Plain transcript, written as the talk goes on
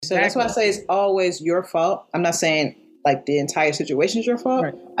So that's why I say it's always your fault. I'm not saying like the entire situation is your fault.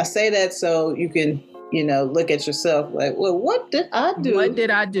 Right. I say that so you can, look at yourself like, well, what did I do? What did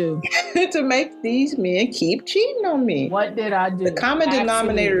I do to make these men keep cheating on me? What did I do? The common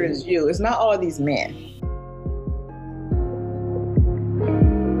denominator is you. It's not all these men.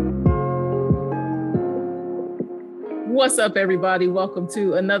 What's up, everybody? Welcome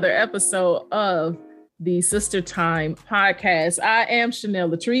to another episode of the Sister Time podcast. I am Chanel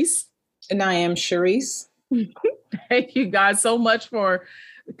Latrice. And I am Sharice. Thank you guys so much for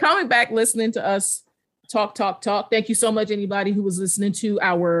coming back, listening to us talk. Thank you so much, anybody who was listening to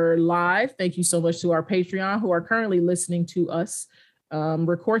our live. Thank you so much to our Patreon who are currently listening to us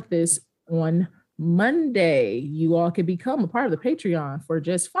record this on Monday. You all can become a part of the Patreon for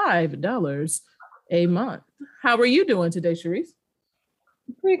just $5 a month. How are you doing today, Sharice?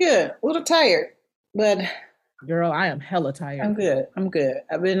 Pretty good. A little tired, but girl, I am hella tired. I'm good.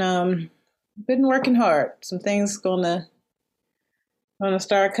 I've been working hard. Some things gonna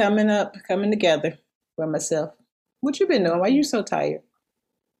start coming together for myself. What you been doing? Why you so tired?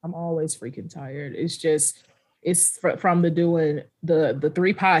 I'm always freaking tired. It's from doing the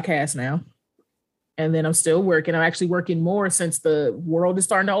 3 podcasts now, and then I'm still working. I'm actually working more since the world is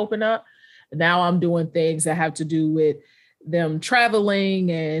starting to open up. Now I'm doing things that have to do with them traveling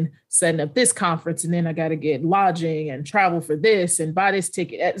and setting up this conference. And then I got to get lodging and travel for this and buy this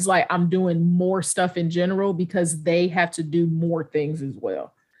ticket. It's like I'm doing more stuff in general because they have to do more things as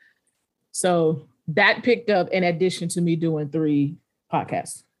well. So that picked up in addition to me doing 3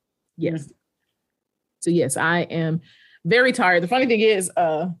 podcasts. Yes. Mm-hmm. So yes, I am very tired. The funny thing is,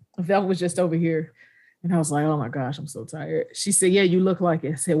 Vel was just over here. And I was like, oh my gosh, I'm so tired. She said, yeah, you look like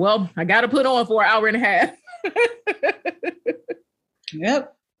it. I said, well, I got to put on for an hour and a half.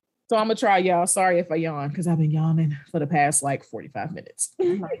 Yep. So I'm going to try, y'all. Sorry if I yawn, because I've been yawning for the past 45 minutes.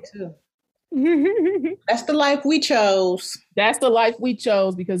 Me too. That's the life we chose. That's the life we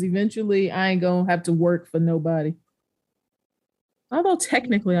chose, because eventually I ain't going to have to work for nobody. Although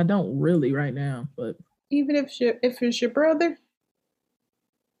technically I don't really right now, but. Even if it's your brother?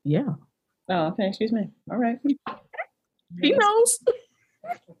 Yeah. Oh, okay. Excuse me. All right. He knows.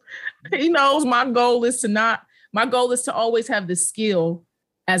 He knows my goal is to always have the skill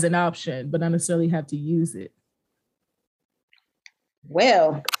as an option, but not necessarily have to use it.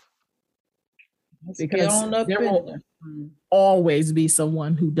 Well, because there will always be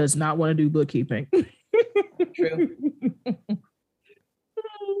someone who does not want to do bookkeeping. True.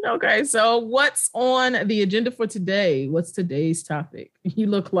 Okay, so what's on the agenda for today? What's today's topic? You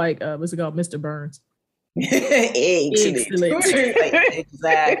look like what's it called, Mr. Burns? Excellent.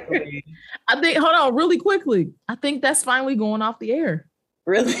 Exactly. I think. Hold on, really quickly. I think that's finally going off the air.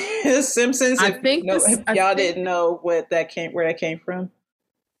 Really, Simpsons. If y'all didn't know where that came from.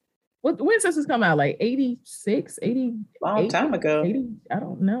 When Simpsons come out? Like 86, 80? Long time ago. 80? I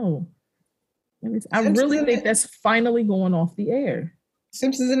don't know. I really think that's finally going off the air.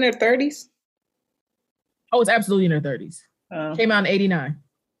 Simpsons in their 30s? Oh, it's absolutely in their 30s. Came out in 89.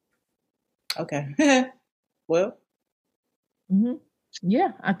 Okay. Well. Mm-hmm.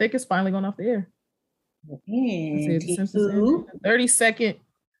 Yeah, I think it's finally going off the air. The 32nd.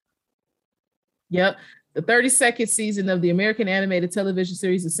 Yep. The 32nd season of the American animated television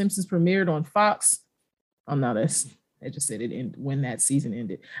series The Simpsons premiered on Fox. Oh, no, they just said it ended when that season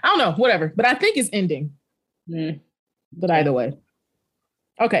ended. I don't know, whatever. But I think it's ending. But either way.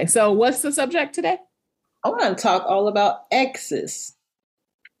 Okay, so what's the subject today? I want to talk all about exes.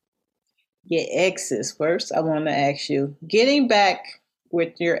 Yeah, exes. First, I want to ask you, getting back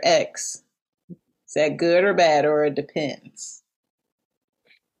with your ex, is that good or bad, or it depends?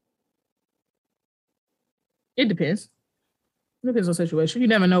 It depends. It depends on the situation. You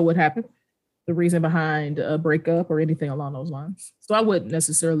never know what happened, the reason behind a breakup or anything along those lines. So I wouldn't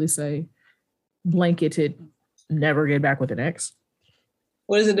necessarily say blanketed, never get back with an ex.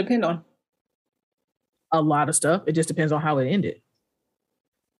 What does it depend on? A lot of stuff. It just depends on how it ended.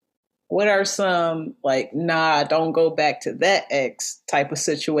 What are some, don't go back to that ex type of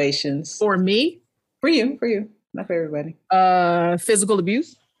situations? For me? For you. Not for everybody. Physical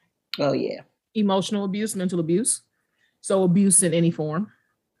abuse. Oh, yeah. Emotional abuse, mental abuse. So abuse in any form.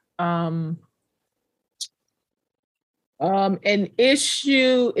 An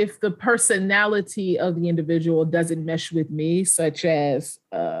issue if the personality of the individual doesn't mesh with me, such as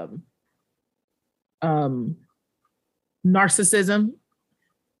narcissism,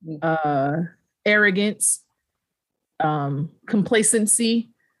 arrogance, complacency.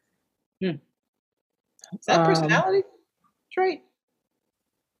 Is that personality trait?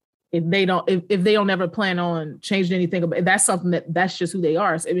 if they don't ever plan on changing anything, that's something that's just who they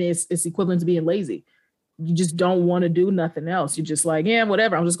are. I mean, it's equivalent to being lazy. You just don't want to do nothing else. You're just like, yeah,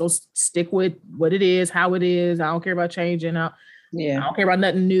 whatever. I'm just gonna stick with what it is, how it is. I don't care about changing. I don't care about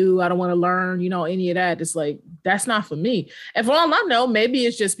nothing new. I don't want to learn, any of that. It's like, that's not for me. And for all I know, maybe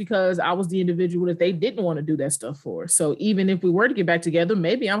it's just because I was the individual that they didn't want to do that stuff for. So even if we were to get back together,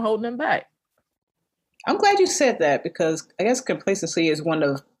 maybe I'm holding them back. I'm glad you said that, because I guess complacency is one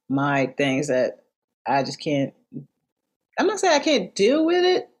of my things that I just can't. I'm not saying I can't deal with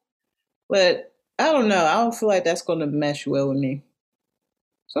it, but I don't know. I don't feel like that's going to mesh well with me.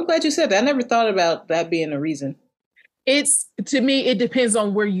 So I'm glad you said that. I never thought about that being a reason. To me, it depends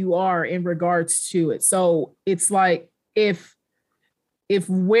on where you are in regards to it. So it's like, if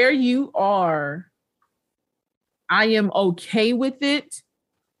where you are, I am okay with it.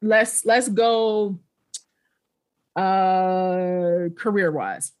 Let's go career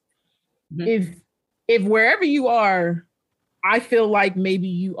wise. Mm-hmm. If wherever you are, I feel like maybe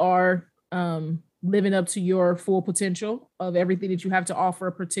you are living up to your full potential of everything that you have to offer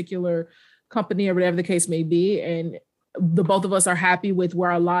a particular company or whatever the case may be, and the both of us are happy with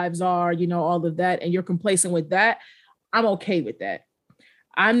where our lives are, all of that, and you're complacent with that, I'm okay with that.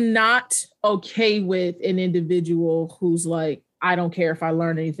 I'm not okay with an individual who's like, I don't care if I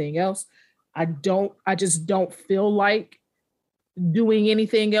learn anything else. I just don't feel like doing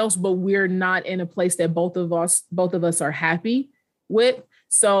anything else, but we're not in a place that both of us are happy with.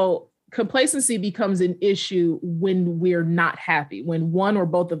 So complacency becomes an issue when we're not happy, when one or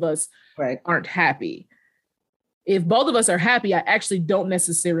both of us aren't happy. If both of us are happy, I actually don't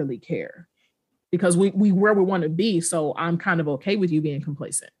necessarily care, because we where we want to be. So I'm kind of okay with you being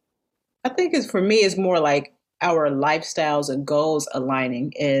complacent. I think for me, it's more like our lifestyles and goals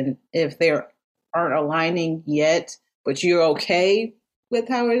aligning. And if they aren't aligning yet, but you're okay with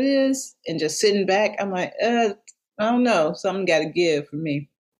how it is and just sitting back, I'm like, I don't know. Something got to give for me.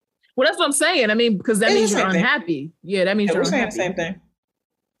 Well, that's what I'm saying. I mean, because that means you're unhappy. Yeah, that means you're unhappy. We're saying the same thing.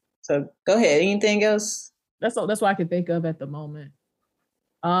 So go ahead. Anything else? That's what I can think of at the moment.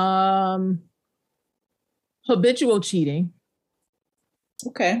 Habitual cheating.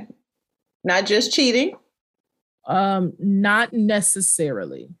 Okay. Not just cheating. Not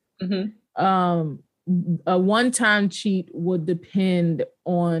necessarily. Mm-hmm. A one-time cheat would depend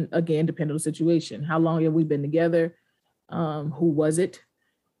on the situation. How long have we been together? Who was it?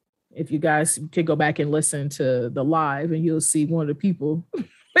 If you guys could go back and listen to the live, and you'll see one of the people.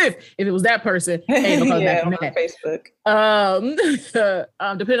 if it was that person, hey, back on Facebook.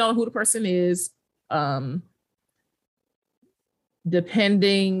 Depending on who the person is,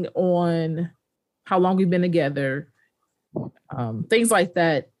 depending on how long we've been together, things like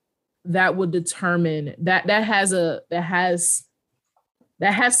that, that would determine that has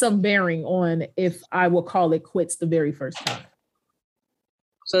some bearing on if I will call it quits the very first time.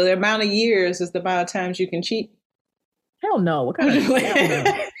 So the amount of years is the amount of times you can cheat? Hell no. What kind of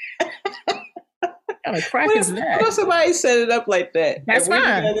crack is that? What if somebody set it up like that? That's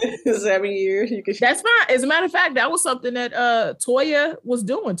fine. 7 years, you can. That's fine. As a matter of fact, that was something that Toya was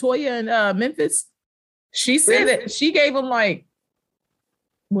doing. Toya in Memphis. She said that she gave him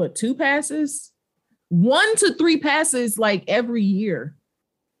 2 passes? 1 to 3 passes every year.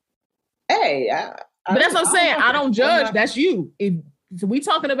 Hey, but that's what I'm saying. I don't judge. That's you. If we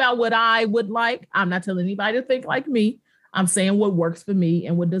talking about what I would like, I'm not telling anybody to think like me. I'm saying what works for me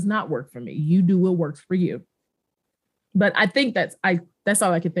and what does not work for me. You do what works for you. But I think that's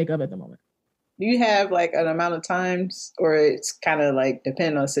all I can think of at the moment. Do you have an amount of times, or it's kind of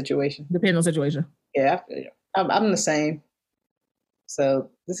depend on the situation? Depend on situation. Yeah, I'm the same. So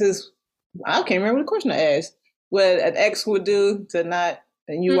I can't remember the question I asked. What an ex would do to not,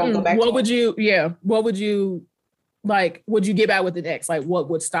 and you won't go back. What would you would you get back with an ex? What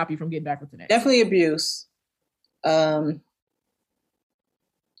would stop you from getting back with an ex? Definitely abuse. Having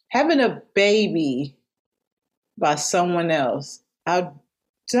a baby by someone else. I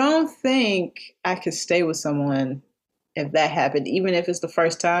don't think I could stay with someone if that happened, even if it's the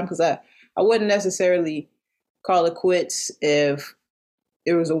first time, because I wouldn't necessarily call it quits if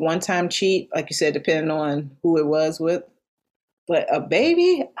it was a one-time cheat, like you said, depending on who it was with. But a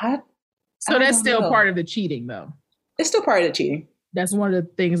baby, So that's still part of the cheating, though. It's still part of the cheating. That's one of the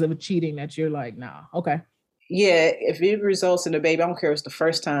things of cheating that you're like, nah, okay. Yeah, if it results in a baby, I don't care if it's the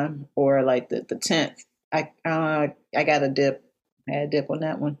first time or the 10th. I got a dip. I had a dip on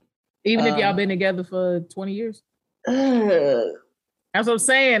that one. Even if y'all been together for 20 years? That's what I'm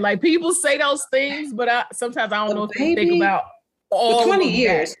saying. People say those things, but sometimes I don't know if they think about all 20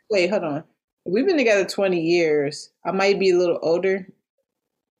 years. That. Wait, hold on. We've been together 20 years. I might be a little older.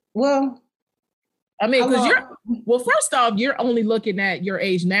 Well, I mean, how because long? first off, you're only looking at your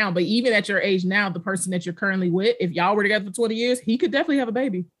age now, but even at your age now, the person that you're currently with, if y'all were together for 20 years, he could definitely have a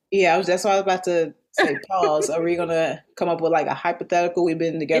baby. Yeah, that's what I was about to say. Pause. Are we gonna come up with like a hypothetical? We've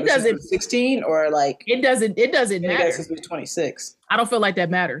been It together since we doesn't, were 16, or like it doesn't been together matter. since we were 26? I don't feel like that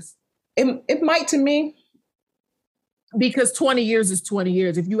matters. It might to me. Because 20 years is 20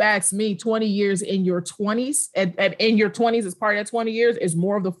 years. If you ask me, 20 years in your 20s, and in your 20s as part of that 20 years is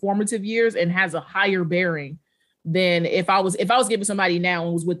more of the formative years and has a higher bearing than if I was giving somebody now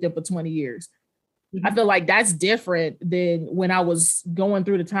and was with them for 20 years. I Mhm. feel like that's different than when I was going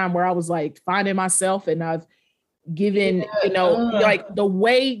through the time where I was like finding myself and I've given, Yeah. like the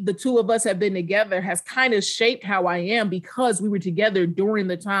way the two of us have been together has kind of shaped how I am because we were together during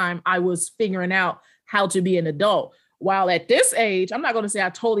the time I was figuring out how to be an adult. While at this age, I'm not going to say I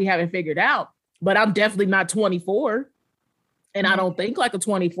totally haven't figured out, but I'm definitely not 24 and I don't think like a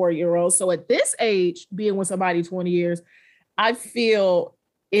 24-year-old. So at this age, being with somebody 20 years, I feel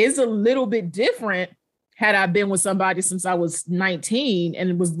is a little bit different had I been with somebody since I was 19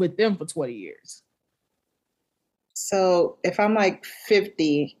 and was with them for 20 years. So if I'm like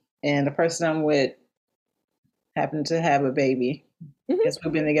 50 and the person I'm with happened to have a baby, Mhm. guess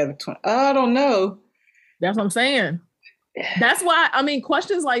we've been together 20. I don't know. That's what I'm saying. That's why, I mean,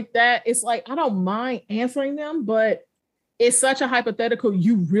 questions like that, it's like, I don't mind answering them, but it's such a hypothetical.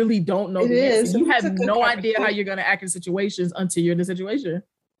 You really don't know It the answer. is. You It's have a good no idea how conversation. you're going to act in situations until you're in the situation.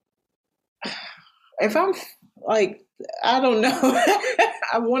 If I'm like, I don't know.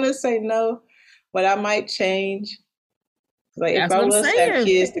 I want to say no, but I might change. Like if That's I what I'm was to have saying.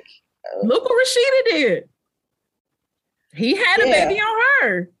 kids, Look what Rashida did. He had a yeah, baby on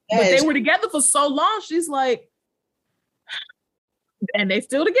her, that but they is. were together for so long. She's like, and they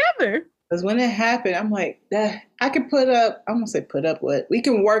still together. Because when it happened, I'm like, that I could put up. I'm gonna say put up with. We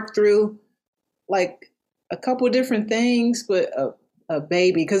can work through like a couple different things, but a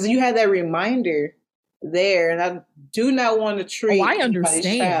baby, because you had that reminder there, and I do not want to Oh, I treat anybody's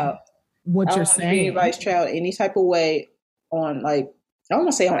understand child. I what don't you're want to treat saying. anybody's child any type of way on like I don't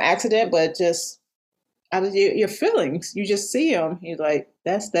want to say on accident, but just out of your feelings. You just see them. You're like,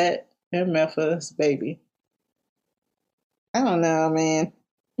 that's that MF's baby. I don't know, man.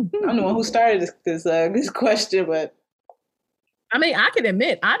 I'm the one who started this question, but I mean, I can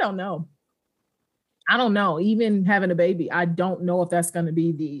admit, I don't know. I don't know. Even having a baby, I don't know if that's going to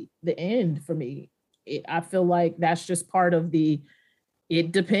be the end for me. I feel like that's just part of the.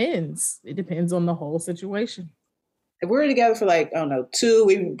 It depends. It depends on the whole situation. if we're together for like I don't know 2,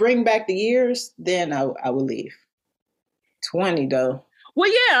 we bring back the years, then I will leave. 20 though. Well,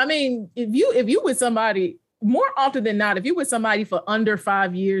 yeah, I mean, if you with somebody more often than not, if you with somebody for under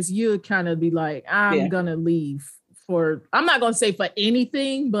 5 years, you kind of be like, I'm Yeah, gonna leave for. I'm not gonna say for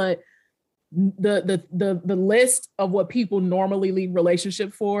anything, but the list of what people normally leave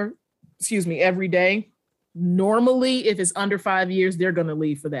relationship for, excuse me, every day. Normally, if it's under 5 years, they're gonna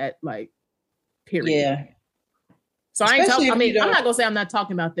leave for that, like, period. yeah. So I ain't Especially talking. I if you mean, I'm don't. not gonna say I'm not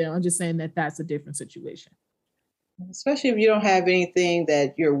talking about them. I'm just saying that that's a different situation. Especially if you don't have anything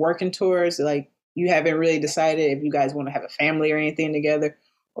that you're working towards, like you haven't really decided if you guys want to have a family or anything together,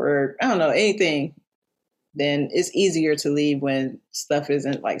 or I don't know anything. Then it's easier to leave when stuff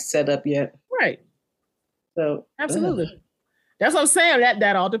isn't like set up yet. Right. So, Absolutely. That's what I'm saying.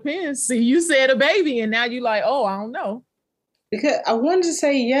 That all depends. See, you said a baby, and now you like, oh, I don't know. because I wanted to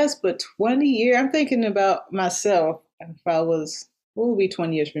say yes, but 20 years. I'm thinking about myself. If I was, what would be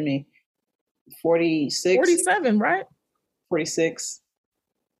 20 years for me? 46, 47, right? 46.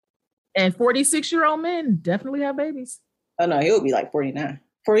 And 46-year-old men definitely have babies. Oh no, he'll be like 49,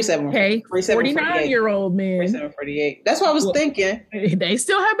 47, Okay, 47, 48, 49-year-old men, 47, 48. That's what I was well, thinking. they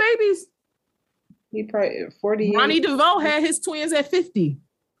still have babies. He probably Ronnie 48. DeVoe had his twins at 50.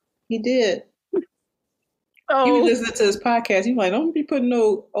 He did. He was So listening to his podcast. He was like, don't be putting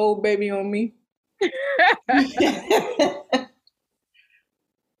no old baby on me.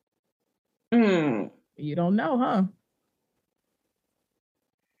 Hmm. you don't know, huh?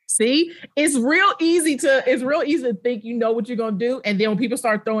 See, it's real easy to think you know what you're gonna do. And then when people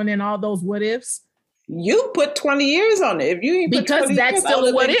start throwing in all those what ifs, You put 20 years on it. If you ain't put because 20 that's years, I still would a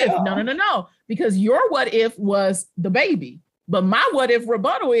have what been if. No, no, gone. no, no. Because your what if was the baby. But my what if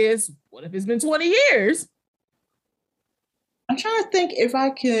rebuttal is what if it's been 20 years? I'm trying to think if I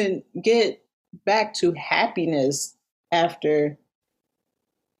can get back to happiness after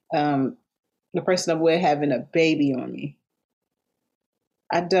um, the person I'm with having a baby on me.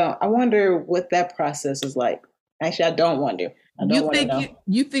 I don't. I wonder what that process is like. Actually, I don't wonder. I You don't want to think know.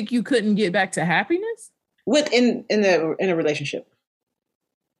 you think you couldn't get back to happiness? With in a relationship.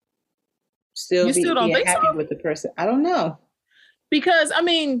 still You still don't being think so? happy with the person. I don't know. Because I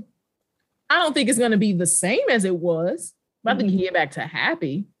mean, I don't think it's going to be the same as it was. But I think you can get back to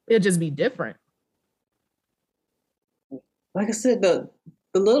happy. It'll just be different. Like I said, the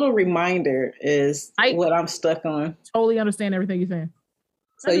little reminder is I what I'm stuck on. totally understand everything you're saying.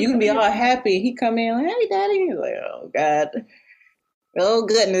 So you can be all happy. He come in like, hey, daddy. He's like, oh, God. Oh,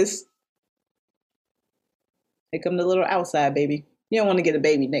 goodness. Here come the little outside baby. You don't want to get a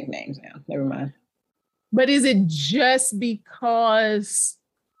baby nicknames now. Never mind. But is it just because?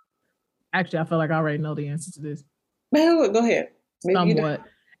 Actually, I feel like I already know the answer to this. Go ahead. Maybe somewhat.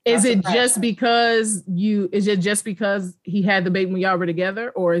 Is it just because you? Is it just because he had the baby when y'all were together,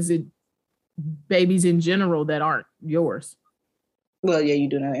 or is it babies in general that aren't yours? Well, yeah, you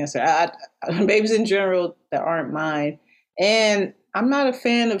do not answer. Babies in general that aren't mine, and I'm not a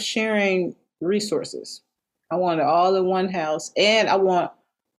fan of sharing resources. I want it all in one house, and I want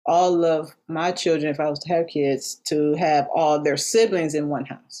all of my children, if I was to have kids, to have all their siblings in one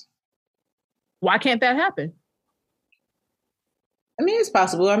house. Why can't that happen? I mean, it's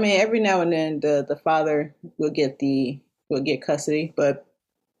possible. I mean, every now and then the father will get custody, but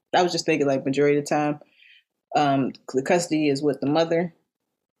I was just thinking like majority of the time, the custody is with the mother.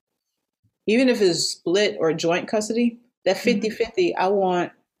 Even if it's split or joint custody, that 50-50, I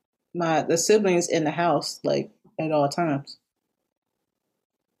want the siblings in the house like at all times.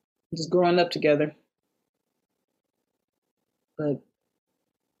 Just growing up together. But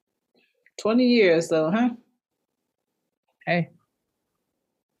 20 years though, huh? Hey.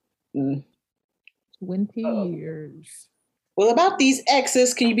 20 years. Well, about these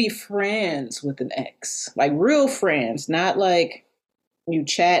exes, can you be friends with an ex? Like real friends, not like you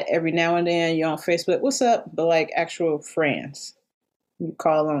chat every now and then, you're on Facebook, what's up? But like actual friends. You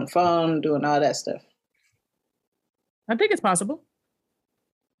call on the phone, doing all that stuff. I think it's possible.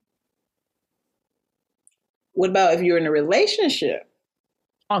 What about if you're in a relationship?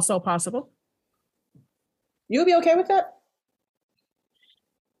 Also possible. You'll be okay with that?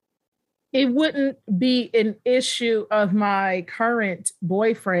 It wouldn't be an issue of my current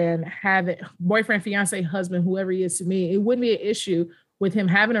boyfriend, fiance, husband, whoever he is to me. It wouldn't be an issue with him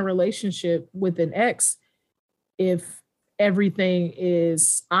having a relationship with an ex if everything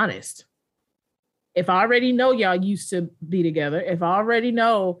is honest. If I already know y'all used to be together, if I already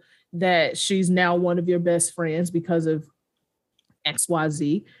know that she's now one of your best friends because of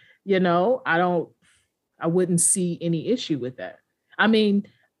XYZ, I wouldn't see any issue with that. I mean,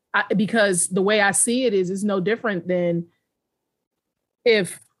 because the way I see it is, it's no different than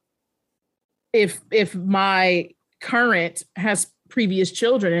if my current has previous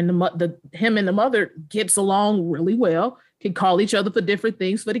children and him and the mother gets along really well, can call each other for different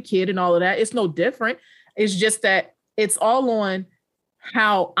things for the kid and all of that. It's no different. It's just that it's all on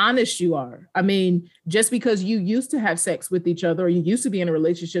how honest you are. I mean, just because you used to have sex with each other or you used to be in a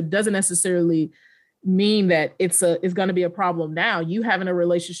relationship doesn't necessarily mean that it's going to be a problem now. You having a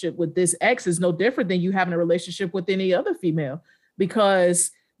relationship with this ex is no different than you having a relationship with any other female, because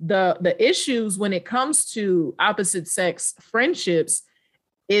the issues when it comes to opposite sex friendships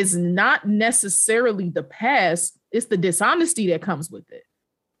is not necessarily the past, it's the dishonesty that comes with it.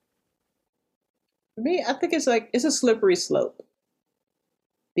 For me, I think it's a slippery slope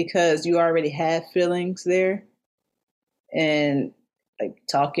because you already have feelings there, and like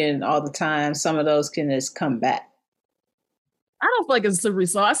talking all the time, some of those can just come back. I don't feel like it's a slippery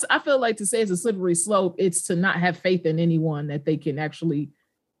slope. I feel like to say it's a slippery slope, it's to not have faith in anyone that they can actually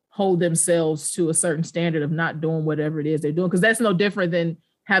hold themselves to a certain standard of not doing whatever it is they're doing. Because that's no different than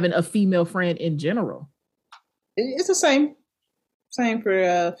having a female friend in general. It's the same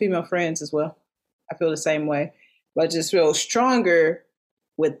for female friends as well. I feel the same way, but I just feel stronger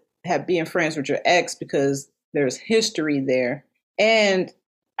with being friends with your ex because there's history there. And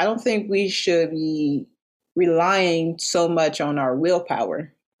I don't think we should be relying so much on our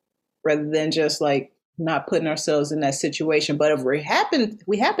willpower rather than just like not putting ourselves in that situation. But if we happen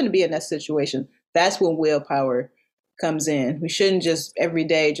to be in that situation, that's when willpower comes in. We shouldn't just every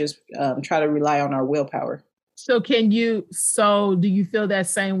day just try to rely on our willpower. So do you feel that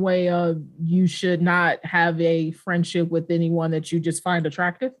same way of you should not have a friendship with anyone that you just find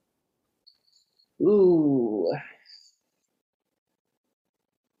attractive? Ooh.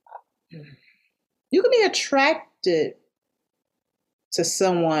 You can be attracted to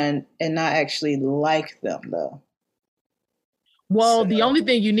someone and not actually like them though. Well, the only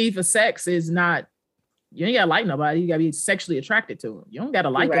thing you need for sex is not, you ain't gotta like nobody. You gotta be sexually attracted to them. You don't gotta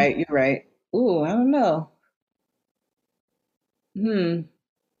like them. You're right. Ooh, I don't know. I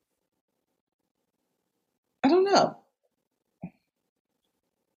don't know.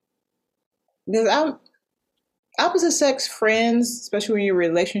 because I'm opposite sex friends, especially when you're in a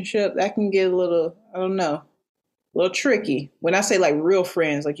relationship, that can get a little, I don't know, a little tricky. When I say like real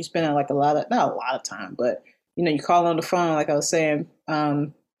friends, like you spend like a lot of, not a lot of time, but you call on the phone, like I was saying.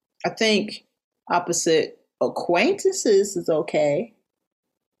 I think opposite acquaintances is okay.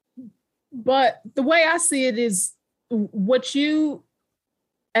 But the way I see it is what you,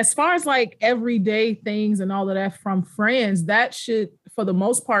 as far as like everyday things and all of that from friends, that should, for the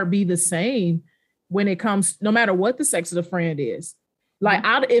most part, be the same when it comes, no matter what the sex of the friend is. Like,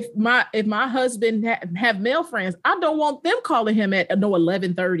 if my husband have male friends, I don't want them calling him at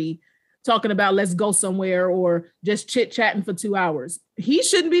 11:30, talking about let's go somewhere or just chit chatting for 2 hours. He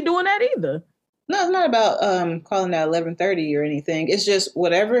shouldn't be doing that either. No, it's not about calling at 11:30 or anything. It's just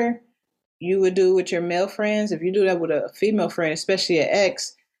whatever you would do with your male friends. If you do that with a female friend, especially an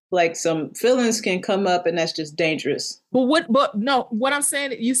ex, like some feelings can come up, and that's just dangerous. But no, what I'm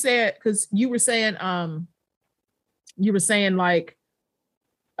saying, you said, because you were saying like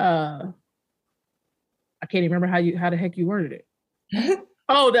I can't even remember how the heck you worded it.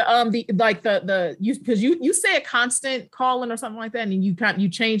 Oh, you said constant calling or something like that, and you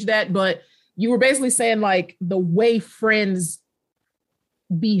changed that, but you were basically saying like the way friends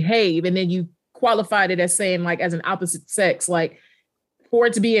behave, and then you qualified it as saying like as an opposite sex, like for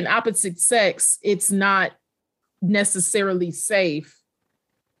it to be an opposite sex, it's not necessarily safe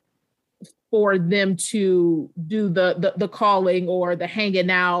for them to do the calling or the hanging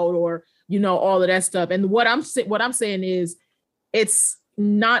out or all of that stuff. And what I'm saying is it's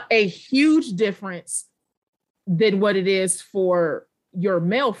not a huge difference than what it is for your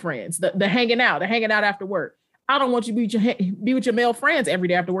male friends, the hanging out after work. I don't want you to be with your male friends every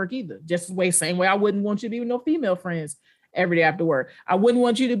day after work either. Just the same way I wouldn't want you to be with no female friends every day after work. I wouldn't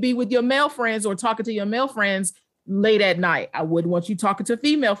want you to be with your male friends or talking to your male friends late at night. I wouldn't want you talking to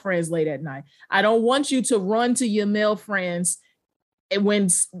female friends late at night. I don't want you to run to your male friends and when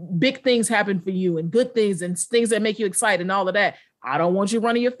big things happen for you and good things and things that make you excited and all of that. I don't want you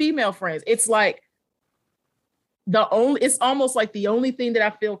running your female friends. It's like it's almost like the only thing that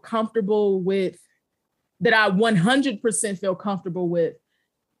I feel comfortable with, that I 100% feel comfortable with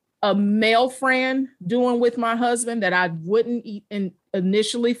a male friend doing with my husband, that I wouldn't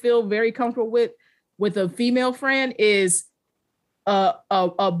initially feel very comfortable with a female friend, is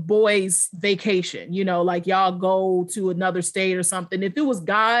a boy's vacation, like y'all go to another state or something. If it was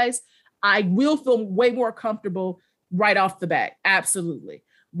guys, I will feel way more comfortable right off the bat. Absolutely.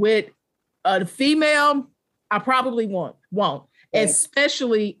 With a female, I probably won't, right.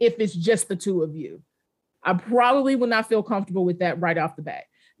 Especially if it's just the two of you. I probably would not feel comfortable with that right off the bat.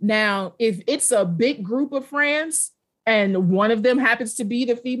 Now, if it's a big group of friends and one of them happens to be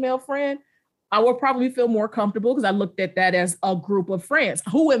the female friend, I will probably feel more comfortable because I looked at that as a group of friends.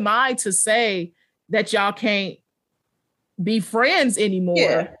 Who am I to say that y'all can't be friends anymore?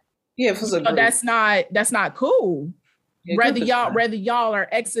 Yeah, that's not cool. Yeah, whether y'all are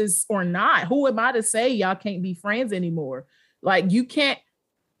exes or not, who am I to say y'all can't be friends anymore? Like, you can't.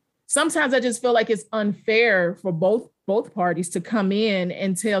 Sometimes I just feel like it's unfair for both parties to come in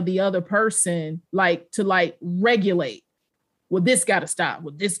and tell the other person to regulate. Well, this got to stop.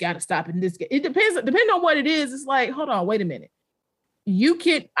 Well, this got to stop. And it depends on what it is. It's like, hold on, wait a minute.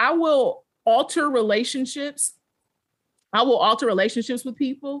 I will alter relationships. I will alter relationships with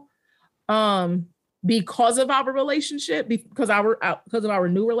people because of our relationship, because of our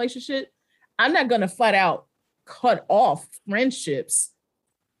new relationship. I'm not going to flat out cut off friendships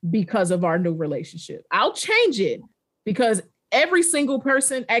because of our new relationship. I'll change it because every single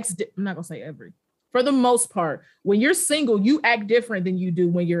person acts. I'm not going to say every. For the most part, when you're single, you act different than you do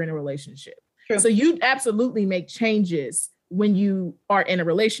when you're in a relationship. True. So you absolutely make changes when you are in a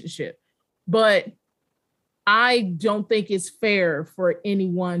relationship. But I don't think it's fair for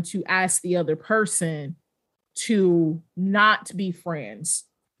anyone to ask the other person to not be friends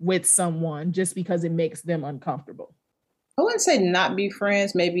with someone just because it makes them uncomfortable. I wouldn't say not be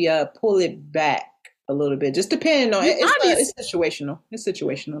friends, maybe pull it back a little bit, just depending on it's situational. It's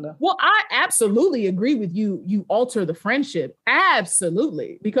situational though. Well, I absolutely agree with you. You alter the friendship.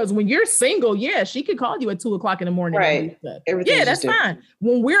 Absolutely. Because when you're single, yeah, she could call you at 2:00 in the morning. Right. Yeah, that's fine.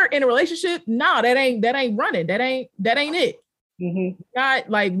 When we're in a relationship, no, that ain't running. That ain't it. Mm-hmm. God,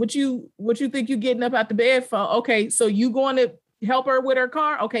 like what you think you getting up out the bed for? Okay, so you going to help her with her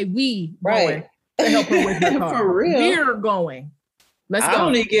car? Okay, we going to help her with her car. For real. We're going. Let's go. I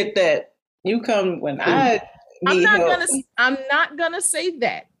only get that. You come when I need help. I'm not gonna say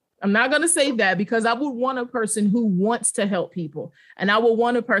that. I'm not gonna say that because I would want a person who wants to help people, and I would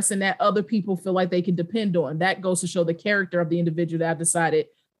want a person that other people feel like they can depend on. That goes to show the character of the individual that I've decided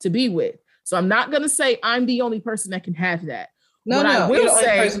to be with. So I'm not going to say I'm the only person that can have that. No, you're the only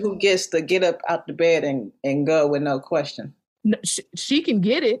person who gets to get up out the bed and go with no question. No, she can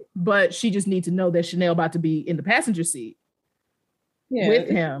get it, but she just needs to know that Chanel about to be in the passenger seat with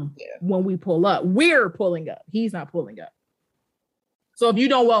him when we pull up. We're pulling up. He's not pulling up. So if you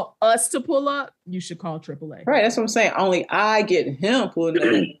don't want us to pull up, you should call AAA. Right, that's what I'm saying. Only I get him pulling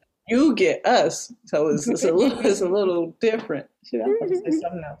up. You get us. So it's a little different. Shit, I'm going to say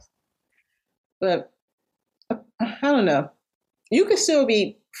something else. But I don't know. You can still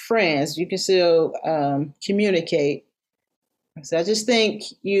be friends. You can still communicate. So I just think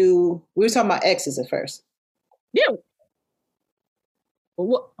we were talking about exes at first. Yeah.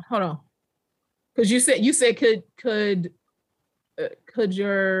 Well, hold on. Because you said could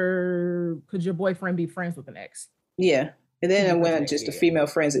your boyfriend be friends with an ex? Yeah. And then it went just to female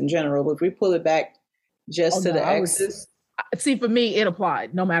friends in general. But if we pull it back just to the exes. See, for me, it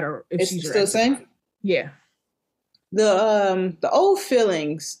applied no matter if she's still the same. Yeah. The old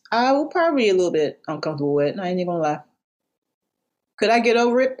feelings, I will probably be a little bit uncomfortable with. I ain't even gonna lie. Could I get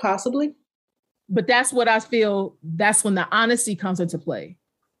over it? Possibly. But that's what I feel. That's when the honesty comes into play.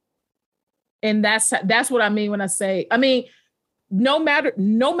 And that's what I mean when I say, no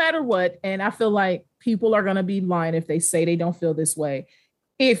matter what, and I feel like people are gonna be lying if they say they don't feel this way.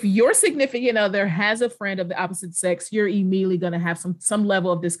 If your significant other has a friend of the opposite sex, you're immediately gonna have some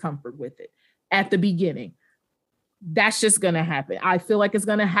level of discomfort with it at the beginning. That's just gonna happen. I feel like it's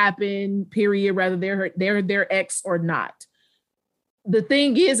gonna happen, period, whether they're their ex or not. The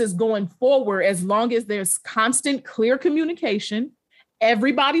thing is going forward, as long as there's constant, clear communication,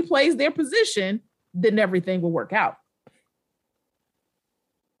 everybody plays their position, then everything will work out.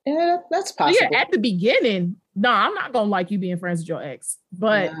 Yeah, that's possible. Yeah, at the beginning, no, I'm not going to like you being friends with your ex.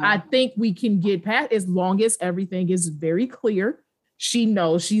 But I think we can get past, as long as everything is very clear. She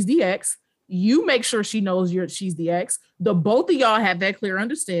knows she's the ex. You make sure she knows she's the ex. The both of y'all have that clear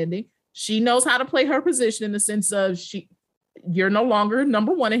understanding. She knows how to play her position in the sense of you're no longer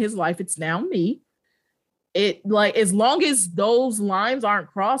number one in his life. It's now me. As long as those lines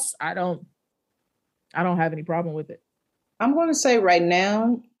aren't crossed, I don't have any problem with it. I'm going to say right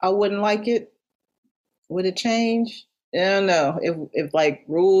now, I wouldn't like it. Would it change? I don't know. If like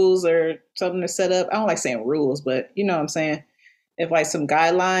rules or something to set up, I don't like saying rules, but you know what I'm saying? If like some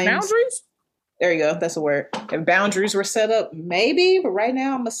guidelines. Boundaries? There you go. That's a word. If boundaries were set up, maybe, but right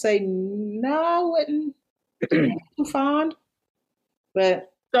now I'm going to say no, I wouldn't. Too fond.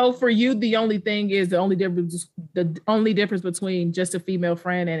 But so for you, the only difference between just a female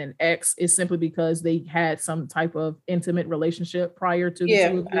friend and an ex is simply because they had some type of intimate relationship prior to. I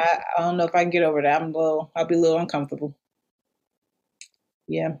don't know if I can get over that. I'll be a little uncomfortable.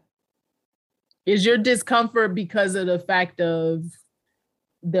 Yeah. Is your discomfort because of the fact of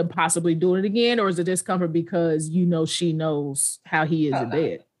them possibly doing it again, or is it discomfort because she knows how he is in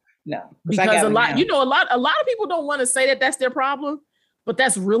bed? No, because a lot of people don't want to say that that's their problem. But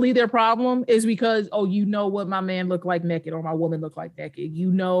that's really their problem, is because, what my man look like naked or my woman look like naked.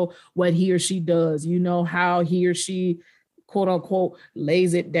 You know what he or she does. You know how he or she, quote unquote,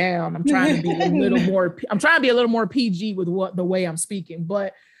 lays it down. I'm trying to be a little more PG with the way I'm speaking.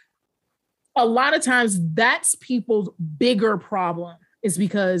 But a lot of times that's people's bigger problem, is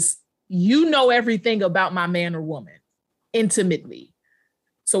because you know everything about my man or woman intimately.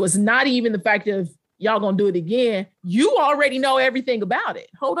 So it's not even the fact of, y'all gonna do it again. You already know everything about it.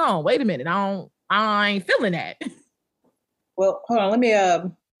 Hold on, wait a minute. I ain't feeling that. Well, hold on. Let me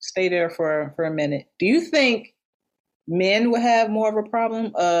stay there for a minute. Do you think men would have more of a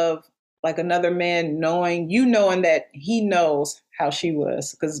problem of like another man knowing that he knows how she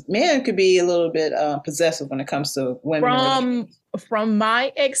was? Because men could be a little bit possessive when it comes to women. From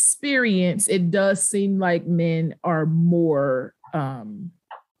my experience, it does seem like men are more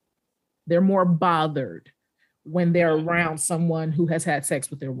they're more bothered when they're around someone who has had sex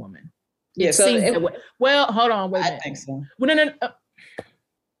with their woman. Yeah, well, hold on, wait a minute. I think so. Well, no.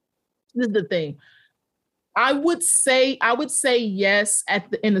 This is the thing. I would say yes.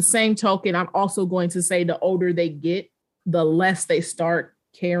 In the same token, I'm also going to say the older they get, the less they start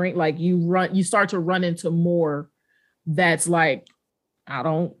caring. Like you start to run into more that's like, I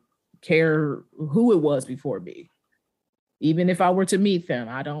don't care who it was before me. Even if I were to meet them,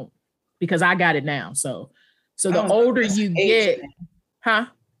 I don't, because I got it now. So the older you get, huh?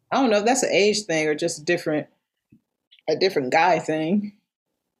 I don't know if that's an age thing or just a different guy thing.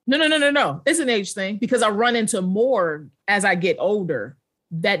 No. It's an age thing, because I run into more as I get older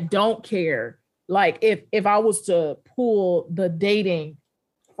that don't care. Like if I was to pull the dating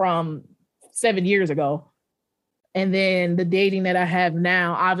from 7 years ago, And then the dating that I have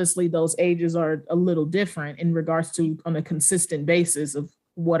now, obviously those ages are a little different in regards to on a consistent basis of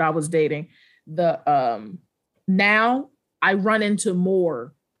what I was dating. The now I run into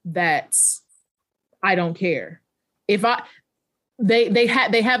more that's I don't care. If I they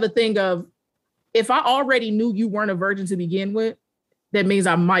have a thing of if I already knew you weren't a virgin to begin with, that means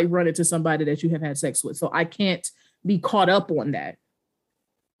I might run into somebody that you have had sex with. So I can't be caught up on that.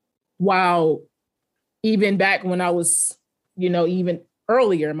 While even back when I was, even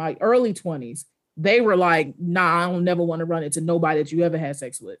earlier, my early 20s, they were like, nah, I don't never want to run into nobody that you ever had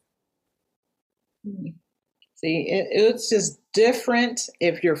sex with. See, it's just different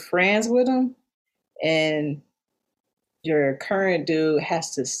if you're friends with them and your current dude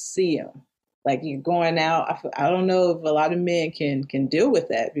has to see him. Like you're going out. I don't know if a lot of men can deal with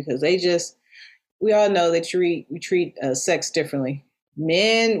that because we all know that we treat sex differently.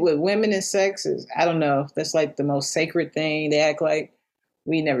 Men with women and sex is, I don't know, that's like the most sacred thing. They act like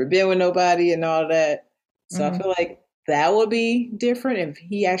we never been with nobody and all that. So I feel like that would be different if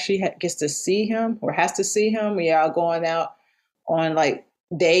he actually gets to see him or has to see him. We all going out on like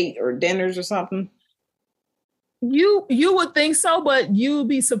date or dinners or something. You would think so, but you would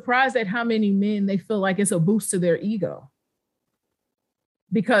be surprised at how many men they feel like it's a boost to their ego.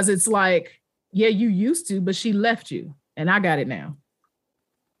 Because it's like, yeah, you used to, but she left you and I got it now.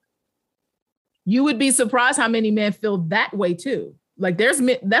 You would be surprised how many men feel that way too. Like that's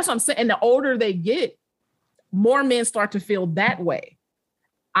what I'm saying. And the older they get, more men start to feel that way.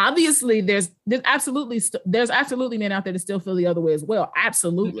 Obviously, there's absolutely men out there that still feel the other way as well.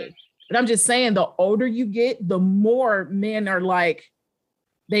 Absolutely. But I'm just saying the older you get, the more men are like,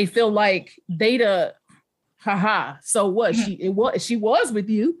 they feel like haha. So what? She was with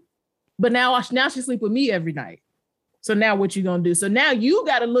you, but now she sleep with me every night. So now what you gonna do? So now you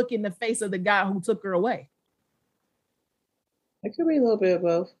got to look in the face of the guy who took her away. It could be a little bit of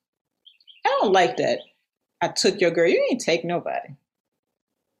both. I don't like that. I took your girl. You ain't take nobody.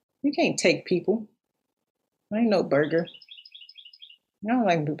 You can't take people. I ain't no burger. I don't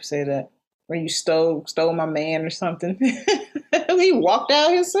like when people say that. Or you stole my man or something. He walked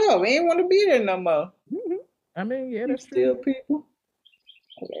out himself. He didn't want to be there no more. Mm-hmm. I mean, yeah, that's true. Steal people.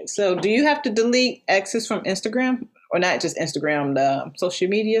 Okay, so do you have to delete exes from Instagram? Or not just Instagram, the social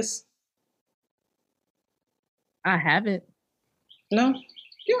medias? I haven't. No?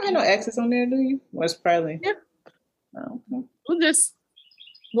 You don't have no exes on there, do you? Well, it's probably. Yeah. Oh, okay.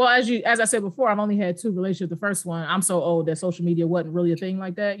 Well, as I said before, I've only had 2 relationships. The first one, I'm so old that social media wasn't really a thing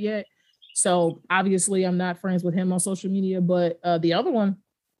like that yet. So obviously I'm not friends with him on social media, but the other one,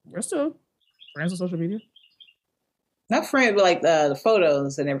 we're still friends on social media. Not friends, but like the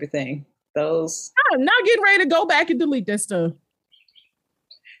photos and everything. Those. I'm not getting ready to go back and delete that stuff.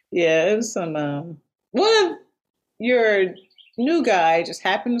 Yeah, it was some. What if your new guy just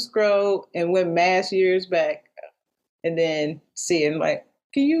happened to scroll and went mass years back, and then seeing like,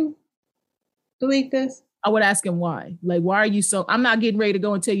 can you delete this? I would ask him why. Like, why are you so? I'm not getting ready to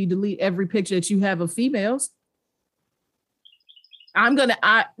go and tell you delete every picture that you have of females.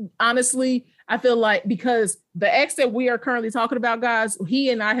 I honestly, I feel like because the ex that we are currently talking about, guys, he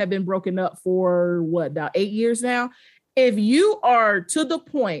and I have been broken up for what, about 8 years now. If you are to the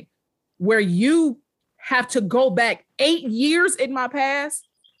point where you have to go back 8 years in my past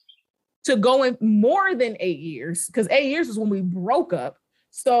to go in more than 8 years, because 8 years is when we broke up.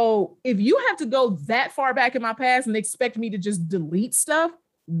 So if you have to go that far back in my past and expect me to just delete stuff,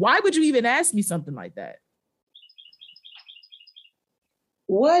 why would you even ask me something like that?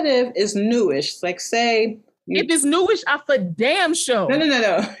 What if it's newish? Like, say if it's newish, I for damn sure.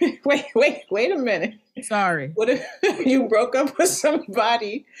 No. Wait a minute. Sorry. What if you broke up with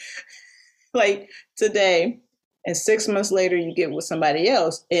somebody like today, and 6 months later you get with somebody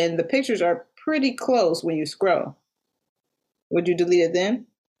else, and the pictures are pretty close when you scroll? Would you delete it then?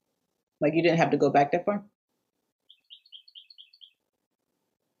 Like you didn't have to go back that far?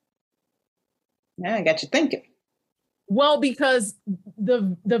 Now I got you thinking. Well, because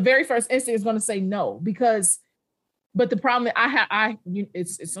the very first instinct is going to say no, but the problem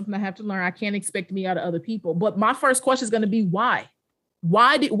it's something I have to learn. I can't expect me out of other people. But my first question is going to be why?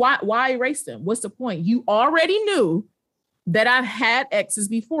 Why erase them? What's the point? You already knew that I've had exes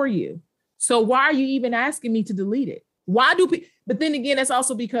before you. So why are you even asking me to delete it? But then again, that's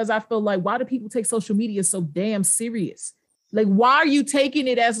also because I feel like, why do people take social media so damn serious? Like, why are you taking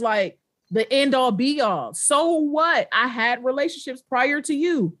it as like the end all be all? So what? I had relationships prior to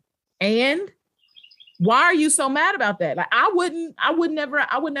you. And why are you so mad about that? Like, I would never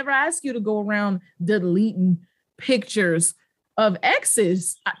ask you to go around deleting pictures of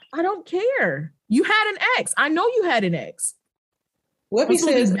exes, I don't care. You had an ex. I know you had an ex. What if he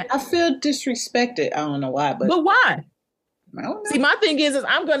says, I feel disrespected? I don't know why, but why? I don't know. See, my thing is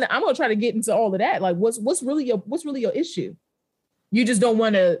I'm gonna try to get into all of that. Like, what's really your issue? You just don't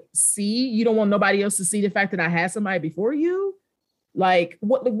want to see. You don't want nobody else to see the fact that I had somebody before you. Like,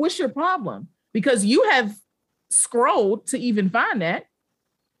 what's your problem? Because you have scrolled to even find that.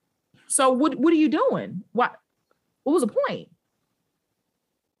 So what are you doing? What was the point?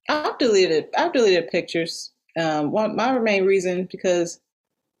 I've deleted pictures. My main reason, because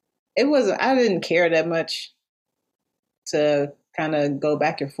I didn't care that much to kind of go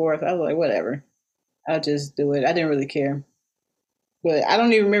back and forth. I was like, whatever, I'll just do it. I didn't really care, but I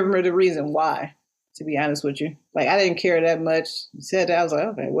don't even remember the reason why, to be honest with you. Like, I didn't care that much. You said that, I was like,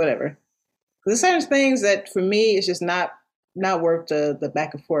 okay, whatever. There's certain things that for me, it's just not worth the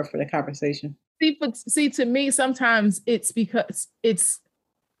back and forth for the conversation. See, to me, sometimes it's because it's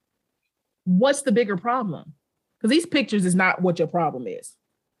what's the bigger problem? Because these pictures is not what your problem is.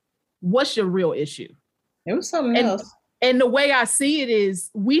 What's your real issue? It was something else. And the way I see it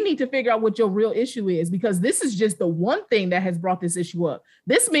is, we need to figure out what your real issue is, because this is just the one thing that has brought this issue up.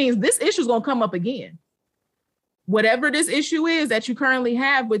 This means this issue is going to come up again. Whatever this issue is that you currently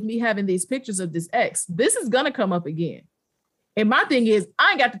have with me having these pictures of this ex, this is going to come up again. And my thing is, I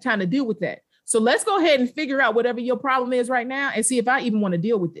ain't got the time to deal with that. So let's go ahead and figure out whatever your problem is right now and see if I even want to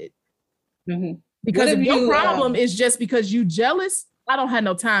deal with it. Mm-hmm. Because if your problem is just because you jealous, I don't have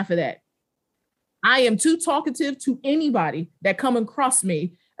no time for that. I am too talkative to anybody that come across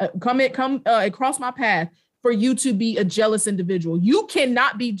me, across my path, for you to be a jealous individual. You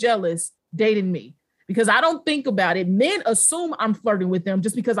cannot be jealous dating me, because I don't think about it. Men assume I'm flirting with them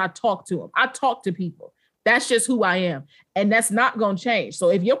just because I talk to them. I talk to people. That's just who I am. And that's not going to change. So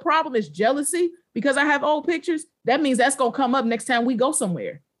if your problem is jealousy because I have old pictures, that means that's going to come up next time we go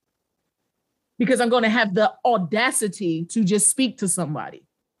somewhere. Because I'm going to have the audacity to just speak to somebody.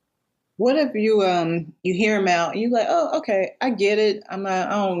 What if you hear him out and you're like, oh, okay, I get it. I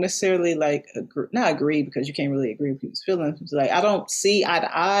don't necessarily not agree, because you can't really agree with people's feelings. It's like, I don't see eye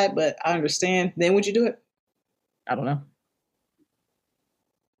to eye, but I understand. Then would you do it? I don't know.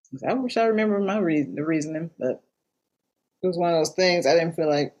 I wish I remember the reasoning, but it was one of those things I didn't feel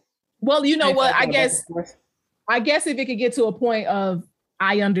like. Well, you know what? I guess if it could get to a point of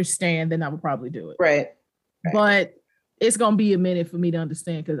I understand, then I would probably do it. Right. But it's going to be a minute for me to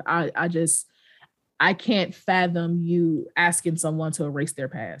understand, because I can't fathom you asking someone to erase their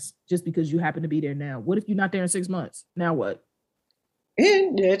past just because you happen to be there now. What if you're not there in 6 months? Now what?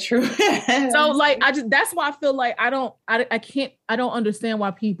 Yeah, true. So that's why I feel like I don't understand why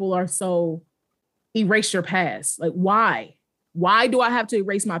people are so erase your past. Like, why do I have to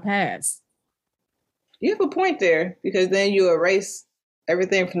erase my past? You have a point there, because then you erase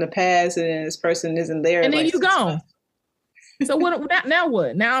everything from the past, and then this person isn't there, and then you go. So what now?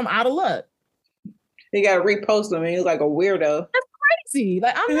 What now? I'm out of luck. You gotta repost them, and you're like a weirdo. That's crazy.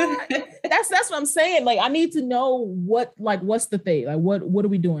 Like, I'm not. that's what I'm saying. Like, I need to know what's the thing. Like, what are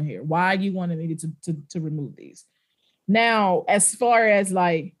we doing here? Why do you want me to remove these? Now, as far as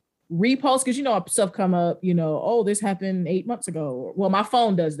like repost, because stuff come up. Oh, this happened 8 months ago. Well, my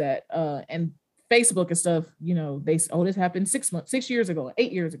phone does that, and Facebook and stuff. This happened 6 years ago,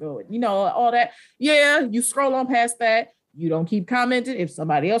 8 years ago. All that. Yeah, you scroll on past that. You don't keep commenting. If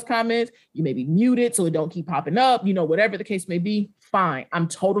somebody else comments, you may be muted so it don't keep popping up, whatever the case may be. Fine. I'm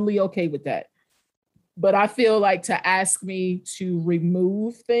totally okay with that. But I feel like to ask me to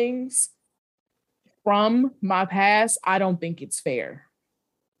remove things from my past, I don't think it's fair.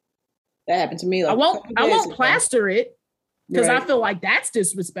 That happened to me. I won't plaster it, because I feel like that's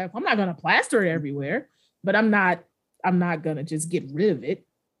disrespectful. I'm not going to plaster it everywhere, but I'm not going to just get rid of it.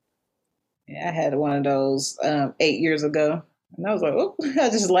 Yeah, I had one of those 8 years ago, and I was like, oh, I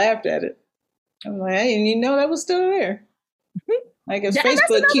just laughed at it. I'm like, I didn't even know that was still there. Like,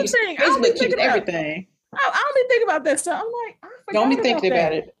 Facebook keeps everything. I don't even think about that stuff. I'm like, I forgot. Don't be thinking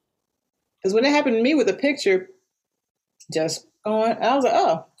about it. Because when it happened to me with a picture, just going, I was like,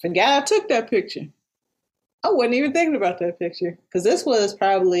 oh, forgot I took that picture. I wasn't even thinking about that picture, because this was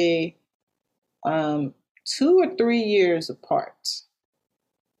probably 2 or 3 years apart.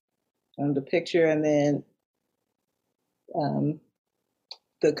 The picture and then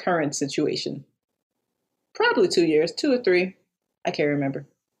the current situation. Probably 2 years, 2 or 3. I can't remember.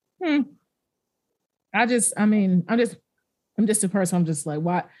 I'm just a person. I'm just like,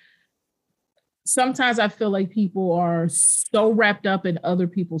 why? Sometimes I feel like people are so wrapped up in other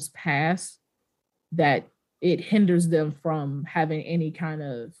people's past that it hinders them from having any kind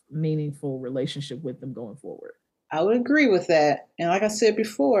of meaningful relationship with them going forward. I would agree with that. And like I said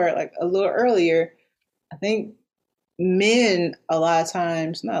before, like a little earlier, I think men a lot of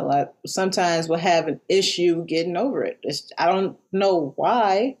times, not a lot, sometimes will have an issue getting over it. I don't know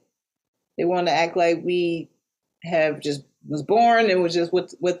why they want to act like we have just was born and was just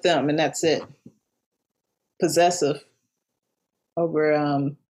with them and that's it. Possessive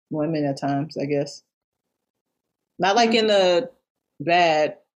over women at times, I guess. Not like in a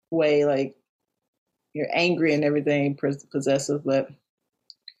bad way, like you're angry and everything, possessive, but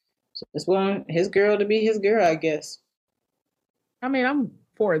just want his girl to be his girl, I guess. I mean, I'm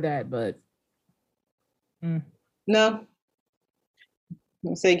for that, but no.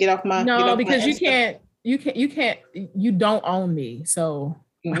 Say get off my no, get off because my you don't own me. So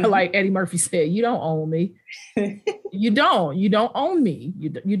like Eddie Murphy said, you don't own me. You don't own me.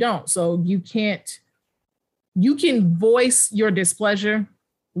 You don't. So you can voice your displeasure.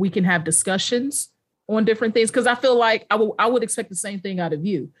 We can have discussions on different things. Cause I feel like I would expect the same thing out of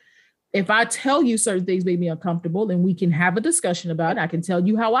you. If I tell you certain things make me uncomfortable, then we can have a discussion about it. I can tell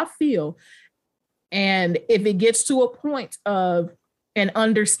you how I feel. And if it gets to a point of an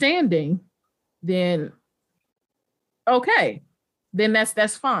understanding, then okay, then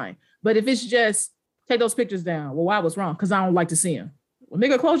that's fine. But if it's just take those pictures down, well, I was wrong because I don't like to see them. Well,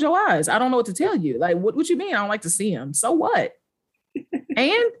 nigga, close your eyes. I don't know what to tell you. Like, what you mean? I don't like to see them. So what?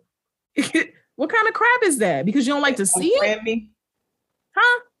 And what kind of crap is that? Because you don't like to see it? Me?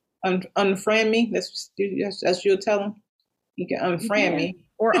 Huh? Unfriend me. That's you'll tell them. You can unfriend me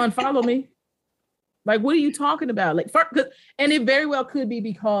or unfollow me. Like, what are you talking about? Like, and it very well could be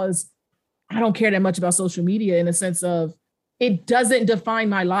because I don't care that much about social media in the sense of it doesn't define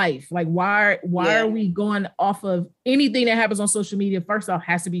my life. Like, why are we going off of anything that happens on social media? First off,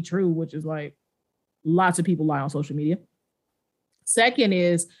 has to be true, which is like lots of people lie on social media. Second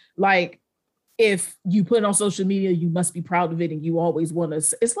is like, if you put it on social media, you must be proud of it and you always want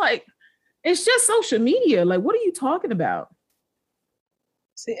to. It's like, it's just social media. Like, what are you talking about?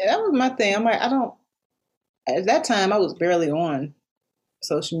 See, that was my thing. I'm like, at that time, I was barely on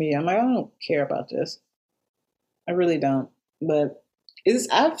social media. I'm like, I don't care about this. I really don't. But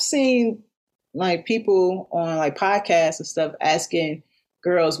I've seen like people on like podcasts and stuff asking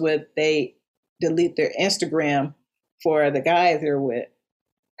girls would they delete their Instagram for the guy they're with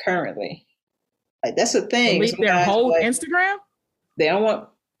currently. Like that's a thing. Delete their whole Instagram? They don't want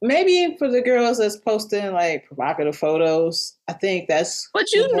maybe for the girls that's posting like provocative photos. I think that's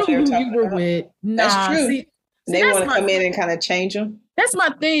but you knew who you were with. Nah, that's true. See, they want to come in and kind of change them. That's my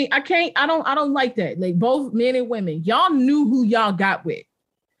thing. I don't like that. Like both men and women, y'all knew who y'all got with.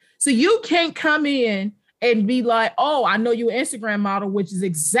 So you can't come in and be like, oh, I know you're an Instagram model, which is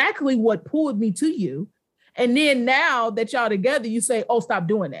exactly what pulled me to you. And then now that y'all together, you say, oh, stop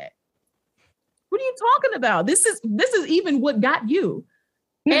doing that. What are you talking about? This is even what got you.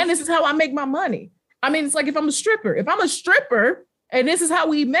 And this is how I make my money. I mean, it's like if I'm a stripper and this is how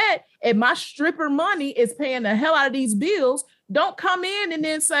we met and my stripper money is paying the hell out of these bills, don't come in and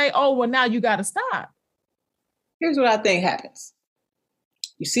then say, oh, well, now you got to stop. Here's what I think happens.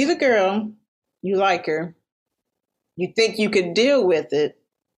 You see the girl, you like her, you think you could deal with it,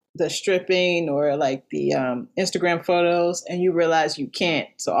 the stripping or like the Instagram photos, and you realize you can't.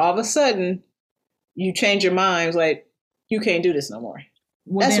 So all of a sudden, you change your mind. It's like, you can't do this no more.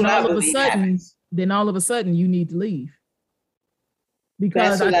 Well, that's then all of a sudden, you need to leave.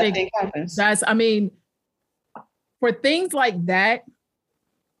 Because that's what I think happens. For things like that,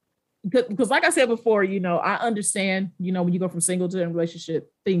 because like I said before, I understand, when you go from single to a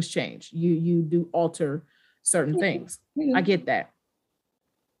relationship, things change. You do alter certain things. I get that.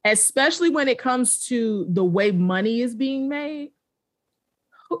 Especially when it comes to the way money is being made,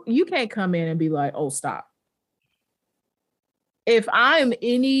 you can't come in and be like, oh, stop. If I am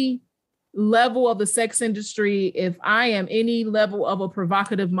any level of the sex industry, if I am any level of a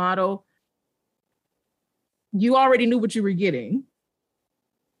provocative model, you already knew what you were getting.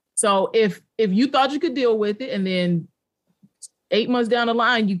 So if you thought you could deal with it and then 8 months down the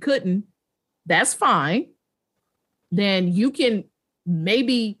line you couldn't, that's fine. Then you can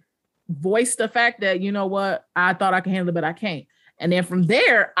maybe voice the fact that, you know what, I thought I could handle it, but I can't. And then from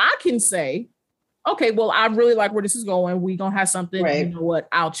there, I can say, okay, well, I really like where this is going. We're going to have something, right. You know what,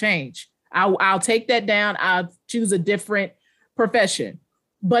 I'll change. I'll take that down. I'll choose a different profession.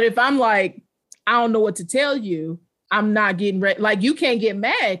 But if I'm like, I don't know what to tell you, I'm not getting ready. Like, you can't get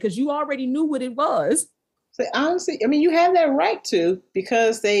mad because you already knew what it was. So honestly, I mean, you have that right to,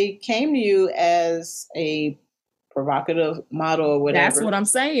 because they came to you as a provocative model or whatever. That's what I'm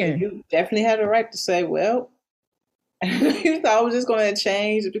saying. You definitely have the right to say, well, You thought it was just going to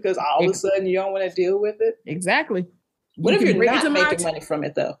change because all of a sudden you don't want to deal with it? Exactly. What if you're not making money from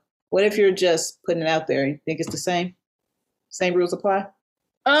it though? What if you're just putting it out there? You think it's the same? Same rules apply?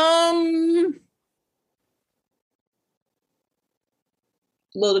 A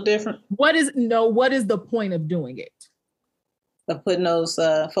little different. What is the point of doing it? Of putting those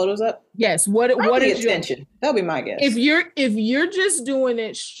photos up? Yes. What is attention? That'll be my guess. If you're just doing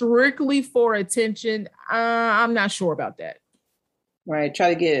it strictly for attention, I'm not sure about that. Right.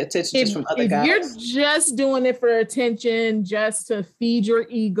 Try to get attention just from other guys. If you're just doing it for attention, just to feed your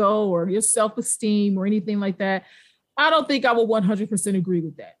ego or your self-esteem or anything like that, I don't think I would 100% agree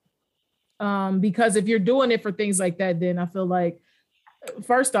with that. Because if you're doing it for things like that, then I feel like,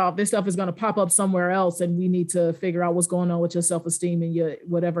 first off, this stuff is going to pop up somewhere else, and we need to figure out what's going on with your self-esteem and your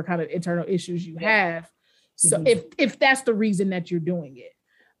whatever kind of internal issues you have. So if that's the reason that you're doing it,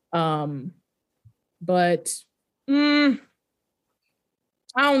 but I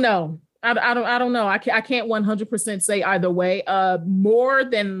don't know. I don't know. I can't 100% say either way. More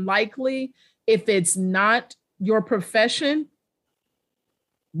than likely, if it's not your profession,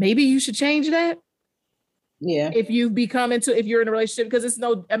 maybe you should change that. Yeah. If you're in a relationship, because it's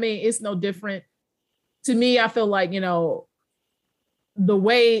no different. To me, I feel like, the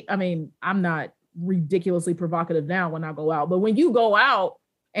way, I'm not ridiculously provocative now when I go out, but when you go out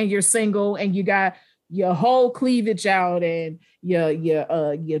and you're single and you got your whole cleavage out and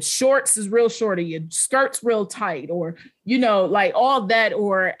your shorts is real short or your skirt's real tight, or, like all that,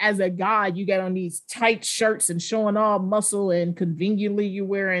 or as a guy, you got on these tight shirts and showing all muscle, and conveniently you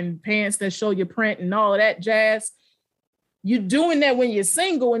wearing pants that show your print and all of that jazz. You're doing that when you're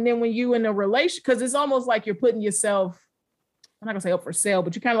single. And then when you in a relationship, because it's almost like you're putting yourself, I'm not gonna say up for sale,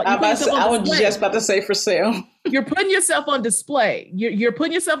 but you kind of like, I was just about to say for sale. You're putting yourself on display. You're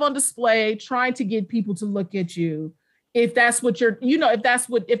putting yourself on display, trying to get people to look at you. If that's what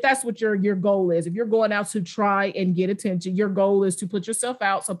if that's what your goal is, if you're going out to try and get attention, your goal is to put yourself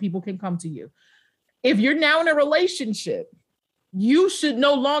out so people can come to you. If you're now in a relationship, you should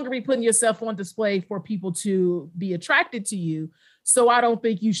no longer be putting yourself on display for people to be attracted to you. So I don't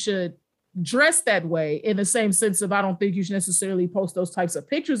think you should dress that way, in the same sense of I don't think you should necessarily post those types of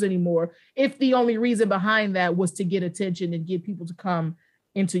pictures anymore, if the only reason behind that was to get attention and get people to come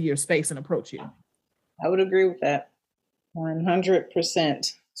into your space and approach you. I would agree with that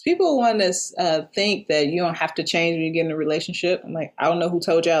 100%. People want to think that you don't have to change when you get in a relationship. I'm like, I don't know who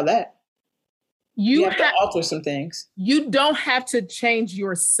told y'all that. You have to alter some things. You don't have to change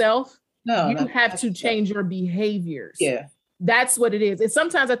yourself. No, you have to change your behaviors. Yeah. That's what it is. And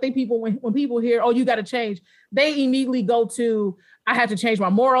sometimes I think people, when people hear, oh, you got to change, they immediately go to, I have to change my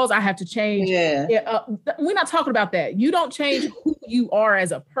morals. I have to change. Yeah. We're not talking about that. You don't change who you are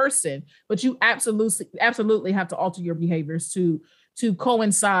as a person, but you absolutely have to alter your behaviors to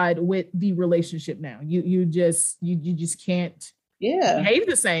coincide with the relationship now. You just can't behave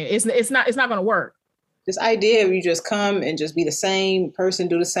the same. It's not going to work. This idea of you just come and just be the same person,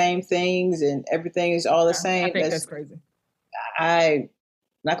 do the same things, and everything is all the same. I think that's crazy. I'm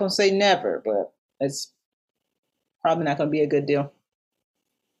not going to say never, but it's probably not going to be a good deal.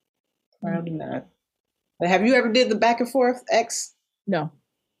 Probably not. But have you ever did the back and forth ex? No.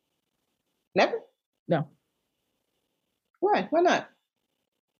 Never? No. Why? Why not?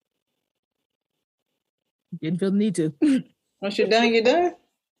 Didn't feel the need to. Once you're done, you're done?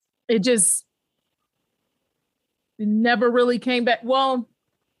 It just never really came back. Well,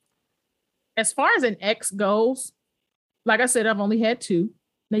 as far as an ex goes, like I said, I've only had 2.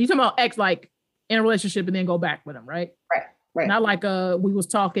 Now you're talking about ex, like in a relationship and then go back with them, right? Right. Not like we was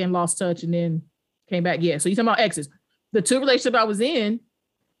talking, lost touch, and then came back. Yeah. So you're talking about exes. The 2 relationships I was in,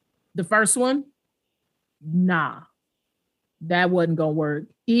 the first one, nah, that wasn't gonna work.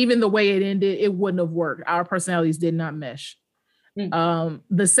 Even the way it ended, it wouldn't have worked. Our personalities did not mesh.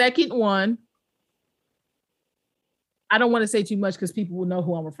 The second one, I don't want to say too much because people will know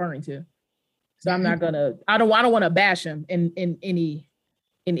who I'm referring to. So I'm not gonna. I don't want to bash him in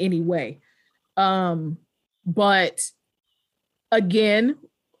any way. But again,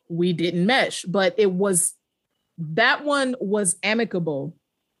 we didn't mesh. But that one was amicable,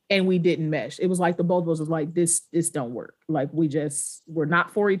 and we didn't mesh. It was like the both of us was like, this don't work. Like we're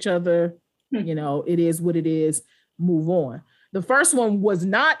not for each other. It is what it is. Move on. The first one was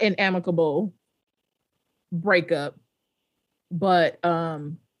not an amicable breakup, but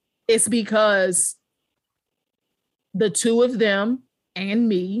it's because the 2 of them and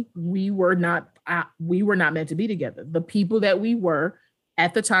me, we were not meant to be together. The people that we were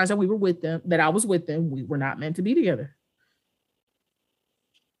at the times that we were with them, that I was with them, we were not meant to be together.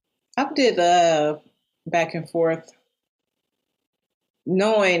 I did back and forth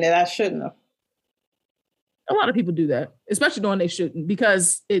knowing that I shouldn't have. A lot of people do that, especially knowing they shouldn't,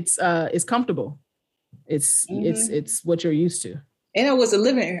 because it's comfortable. It's what you're used to. And I wasn't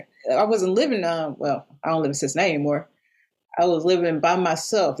living. Well, I don't live in Cincinnati anymore. I was living by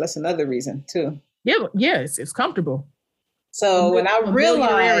myself. That's another reason too. Yeah, it's comfortable. So when I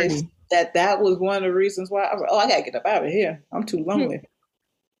realized that was one of the reasons why I was, I gotta get up out of here. I'm too lonely.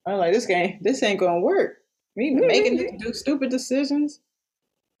 I'm like, this ain't gonna work. Me making do stupid decisions.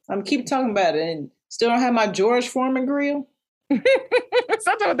 I'm keep talking about it and still don't have my George Foreman grill.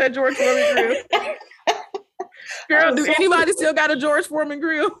 Stop talking about that George Foreman grill. Girl, do anybody still got a George Foreman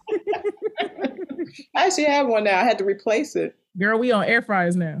grill? I actually have one now. I had to replace it. Girl, we on air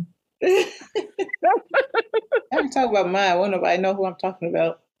fryers now. I haven't talked about mine. Won't nobody know who I'm talking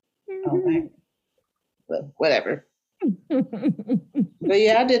about. Oh, man. But whatever. But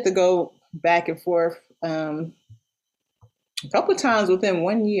yeah, I did to go back and forth a couple times within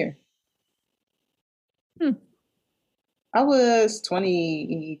 1 year. I was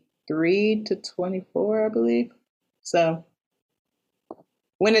 23 to 24, I believe. So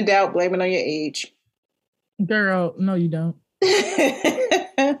when in doubt, blame it on your age. Girl, no, you don't.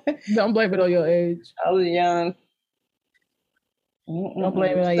 Don't blame it on your age. I was young. Don't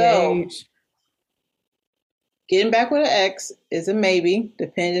blame it on your age. Getting back with an ex is a maybe,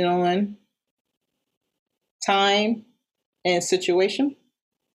 depending on time and situation.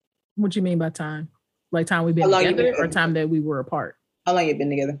 What you mean by time? Like time we've been together or time that we were apart? How long you been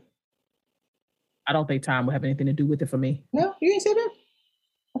together? I don't think time will have anything to do with it for me. No, you didn't say that?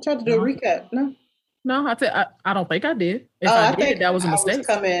 I tried to do a recap. No, I don't think I did. If I did, that was a mistake. Was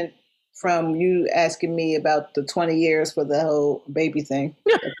coming from you asking me about the 20 years for the whole baby thing.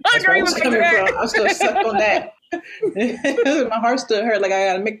 That's where I was coming from. I'm still stuck on that. My heart still hurt. Like I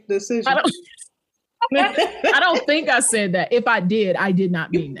gotta make the decision. I don't think I said that. If I did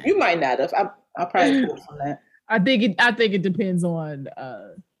not mean that. You might not have. I'll probably pull from that. I think it depends on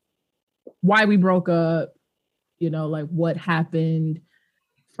why we broke up. You know, like what happened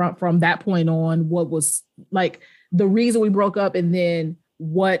from that point on. What was like the reason we broke up, and then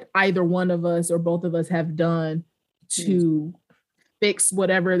what either one of us or both of us have done to fix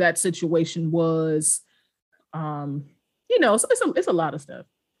whatever that situation was. You know, so it's a lot of stuff.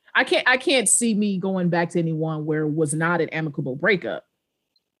 I can't see me going back to anyone where it was not an amicable breakup.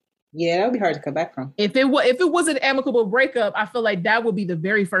 Yeah, that would be hard to come back from. If it was an amicable breakup, I feel like that would be the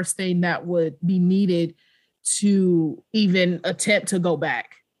very first thing that would be needed to even attempt to go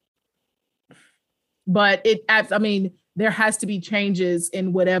back. But there has to be changes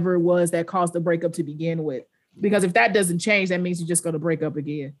in whatever it was that caused the breakup to begin with. Because if that doesn't change, that means you're just going to break up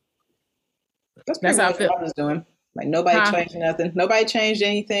again. That's how I feel. I was doing. Like nobody changed nothing. Nobody changed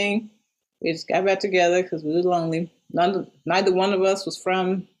anything. We just got back together because we were lonely. Neither one of us was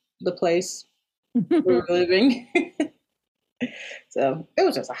from the place we were living. So it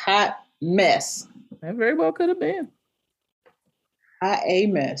was just a hot mess. That very well could have been. A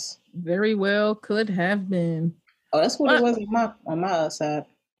mess. Very well could have been. Oh, that's what it was on my other side.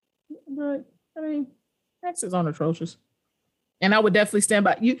 But I mean, exes aren't atrocious. And I would definitely stand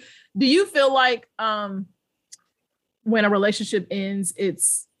by you. Do you feel like when a relationship ends,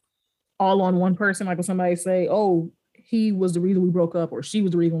 it's all on one person? Like when somebody say, oh, he was the reason we broke up, or she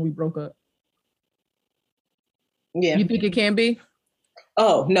was the reason we broke up. Yeah. You think it can be?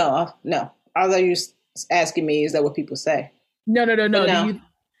 Oh, no. All you asking me, is that what people say? No.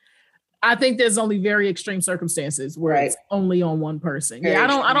 I think there's only very extreme circumstances where it's only on one person. Yeah,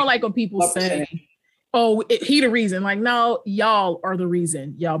 I don't like when people say, oh, he the reason. Like, no, y'all are the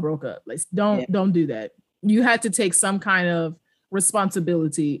reason y'all broke up. Like, don't do that. You had to take some kind of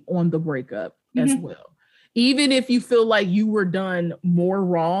responsibility on the breakup as well. Even if you feel like you were done more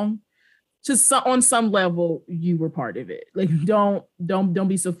wrong, on some level, you were part of it. Like, don't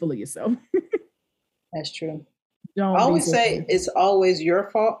be so full of yourself. That's true. I always say it's always your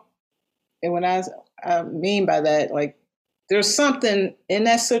fault. And when I mean by that, like, there's something in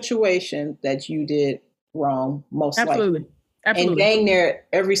that situation that you did wrong, most likely. And dang near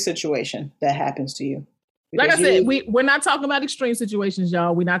every situation that happens to you. Like I said, we're not talking about extreme situations,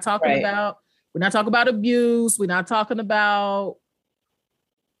 y'all. We're not talking about abuse. We're not talking about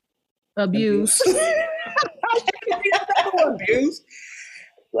abuse. Abuse.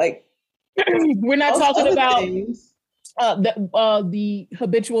 Like, we're not talking about the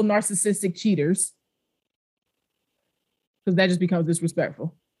habitual narcissistic cheaters, because that just becomes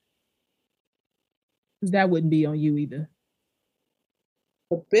disrespectful. Because that wouldn't be on you either.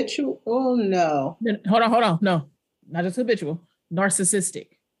 Habitual? Oh, no. Hold on. No, not just habitual. Narcissistic.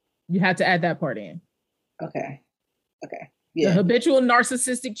 You have to add that part in. Okay. The habitual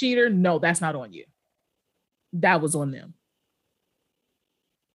narcissistic cheater, no, that's not on you. That was on them.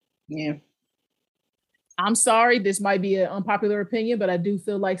 Yeah. I'm sorry, this might be an unpopular opinion, but I do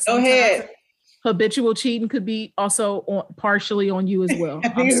feel like sometimes habitual cheating could be also partially on you as well.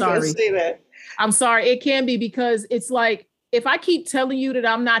 I'm sorry. Say that. I'm sorry. It can be, because it's like, if I keep telling you that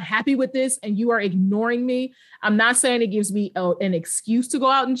I'm not happy with this and you are ignoring me, I'm not saying it gives me an excuse to go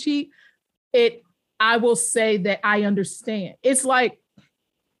out and cheat. I will say that I understand. It's like,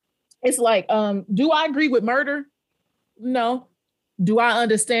 do I agree with murder? No. Do I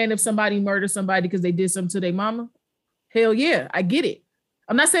understand if somebody murdered somebody because they did something to their mama? Hell yeah, I get it.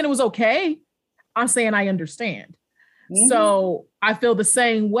 I'm not saying it was okay. I'm saying I understand. Mm-hmm. So I feel the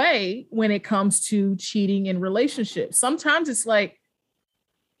same way when it comes to cheating in relationships. Sometimes it's like,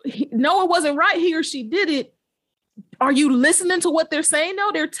 no, it wasn't right. He or she did it. Are you listening to what they're saying?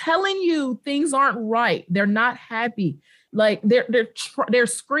 No, they're telling you things aren't right. They're not happy. Like they're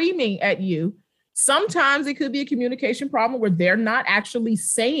screaming at you. Sometimes it could be a communication problem where they're not actually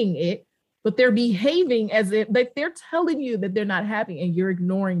saying it, but they're behaving as if they're telling you that they're not happy and you're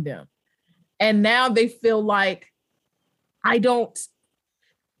ignoring them. And now they feel like, I don't.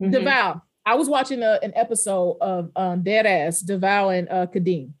 Mm-hmm. DeVal. I was watching an episode of Deadass, DeVal and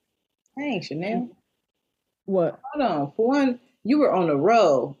Kadeem. Hey, Chanel. What? Hold on. For one, you were on the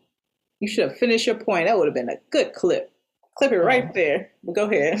road. You should have finished your point. That would have been a good clip. Clip it right there. But go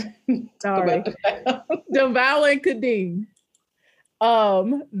ahead. Sorry. DeVal and Kadeem.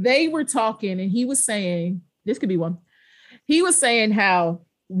 They were talking, and he was saying, this could be one. He was saying how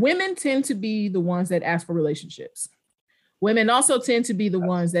women tend to be the ones that ask for relationships. Women also tend to be the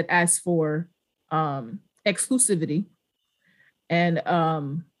ones that ask for exclusivity and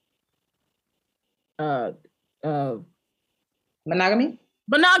monogamy.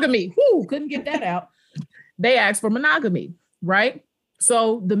 Whoo, couldn't get that out. They ask for monogamy, right?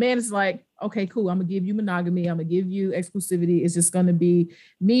 So the man is like, okay, cool. I'm gonna give you monogamy. I'm gonna give you exclusivity. It's just gonna be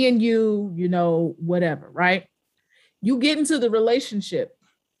me and you, whatever, right? You get into the relationship.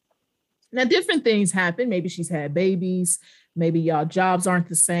 Now, different things happen. Maybe she's had babies. Maybe y'all jobs aren't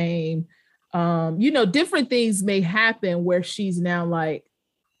the same. Different things may happen where she's now like,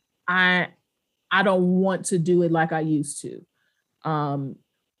 I don't want to do it like I used to. And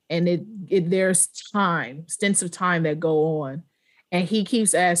there's stints of time that go on, and he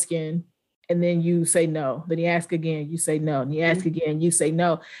keeps asking, and then you say no. Then he asks again, you say no. And you ask again, you say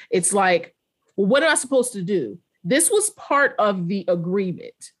no. It's like, well, what am I supposed to do? This was part of the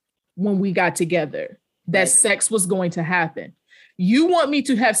agreement when we got together, that sex was going to happen. You want me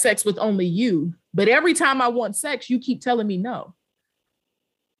to have sex with only you, but every time I want sex, you keep telling me no.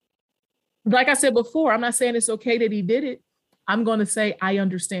 Like I said before, I'm not saying it's okay that he did it. I'm going to say, I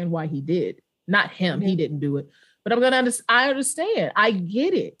understand why he did. Not him. He didn't do it, but I understand. I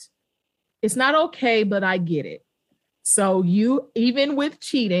get it. It's not okay, but I get it. So even with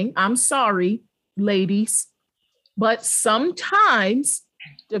cheating, I'm sorry, ladies, but sometimes,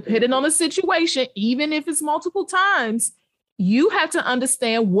 depending on the situation, even if it's multiple times, you have to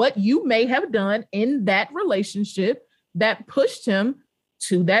understand what you may have done in that relationship that pushed him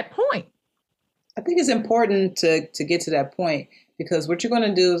to that point. I think it's important to get to that point, because what you're going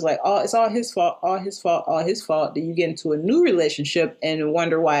to do is like, oh, it's all his fault, all his fault, all his fault. Then you get into a new relationship and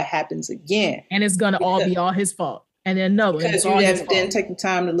wonder why it happens again. And it's going to all be all his fault. And then no, because you didn't take the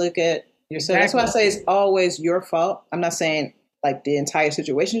time to look at yourself. Exactly. That's why I say it's always your fault. I'm not saying like the entire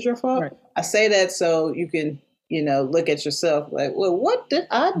situation is your fault. Right. I say that so you can, look at yourself like, well, what did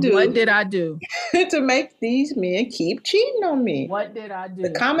I do? What did I do to make these men keep cheating on me? What did I do? The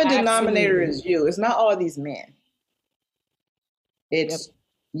common denominator is you. It's not all these men. It's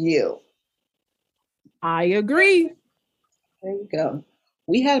you. I agree. There you go.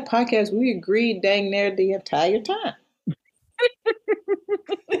 We had a podcast. We agreed dang near the entire time.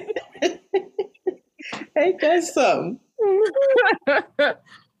 Ain't that something?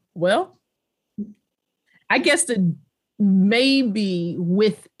 Well, I guess that maybe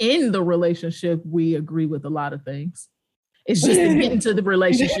within the relationship, we agree with a lot of things. It's just to get into the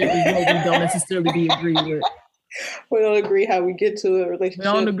relationship is what we don't necessarily be agree with. We don't agree how we get to a relationship. We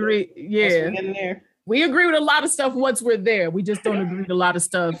don't agree. Yeah. We agree with a lot of stuff once we're there. We just don't agree with a lot of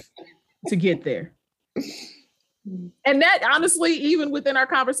stuff to get there. And that, honestly, even within our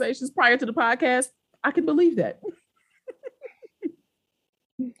conversations prior to the podcast, I can believe that.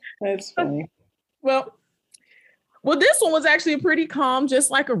 That's funny. Well, this one was actually a pretty calm,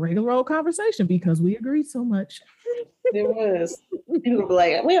 just like a regular old conversation, because we agreed so much. It was. People be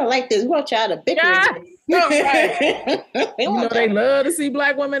like, we don't like this. We want y'all to bicker. Yeah. Right. They love to see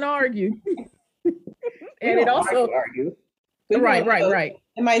Black women argue. And it also argue. Right.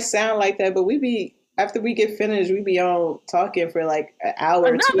 It might sound like that, but we be after we get finished, we be on talking for like an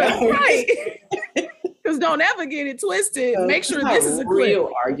hour, 2 hours. Right. Because don't ever get it twisted. Make sure this is a real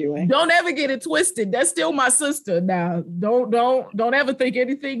clip. Arguing. Don't ever get it twisted. That's still my sister. Now, don't ever think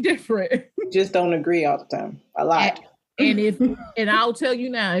anything different. Just don't agree all the time. A lot. And I'll tell you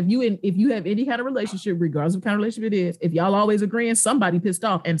now, if you have any kind of relationship, regardless of what kind of relationship it is, if y'all always agreeing, somebody pissed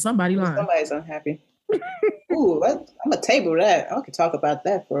off and somebody lying. Somebody's unhappy. Ooh, I'm gonna table that. I can talk about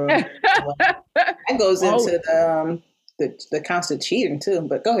that for a while. That goes into the constant cheating too.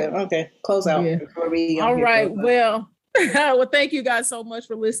 But go ahead. Okay, close out. Yeah. All right. Well, thank you guys so much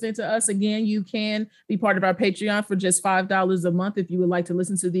for listening to us. Again, you can be part of our Patreon for just $5 a month if you would like to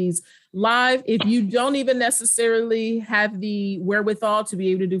listen to these live. If you don't even necessarily have the wherewithal to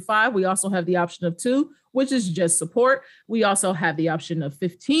be able to do 5, we also have the option of 2, which is just support. We also have the option of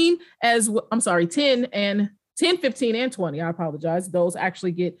 10 and 10, 15, and 20. I apologize. Those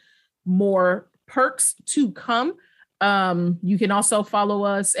actually get more perks to come. You can also follow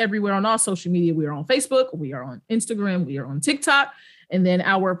us everywhere on all social media. We are on Facebook, we are on Instagram, we are on TikTok. And then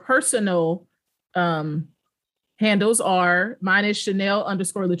our personal handles are, mine is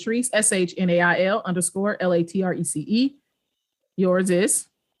Chanel_Latrece, SHNAIL_LATRECE. Yours is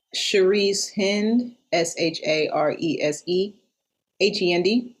Charisse Hend, SHARESE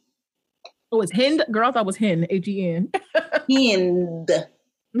HEND. Oh, it's Hend. Girl, I thought it was Hen, HEN. Hend.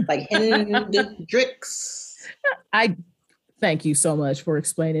 Like Hendrix. I thank you so much for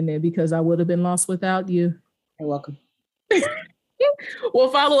explaining it, because I would have been lost without you. You're welcome. Well,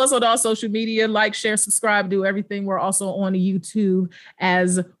 follow us on all social media, like, share, subscribe, do everything. We're also on YouTube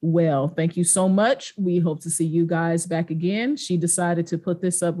as well. Thank you so much. We hope to see you guys back again. She decided to put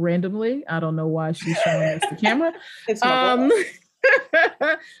this up randomly. I don't know why she's showing us the camera.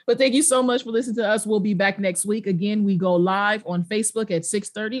 But thank you so much for listening to us. We'll be back next week. Again, we go live on Facebook at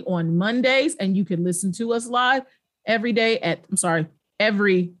 6:30 on Mondays, and you can listen to us live every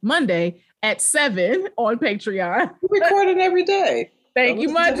Monday at 7 on Patreon. We're recording every day. Thank you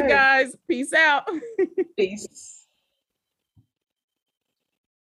much, guys. Peace out. Peace.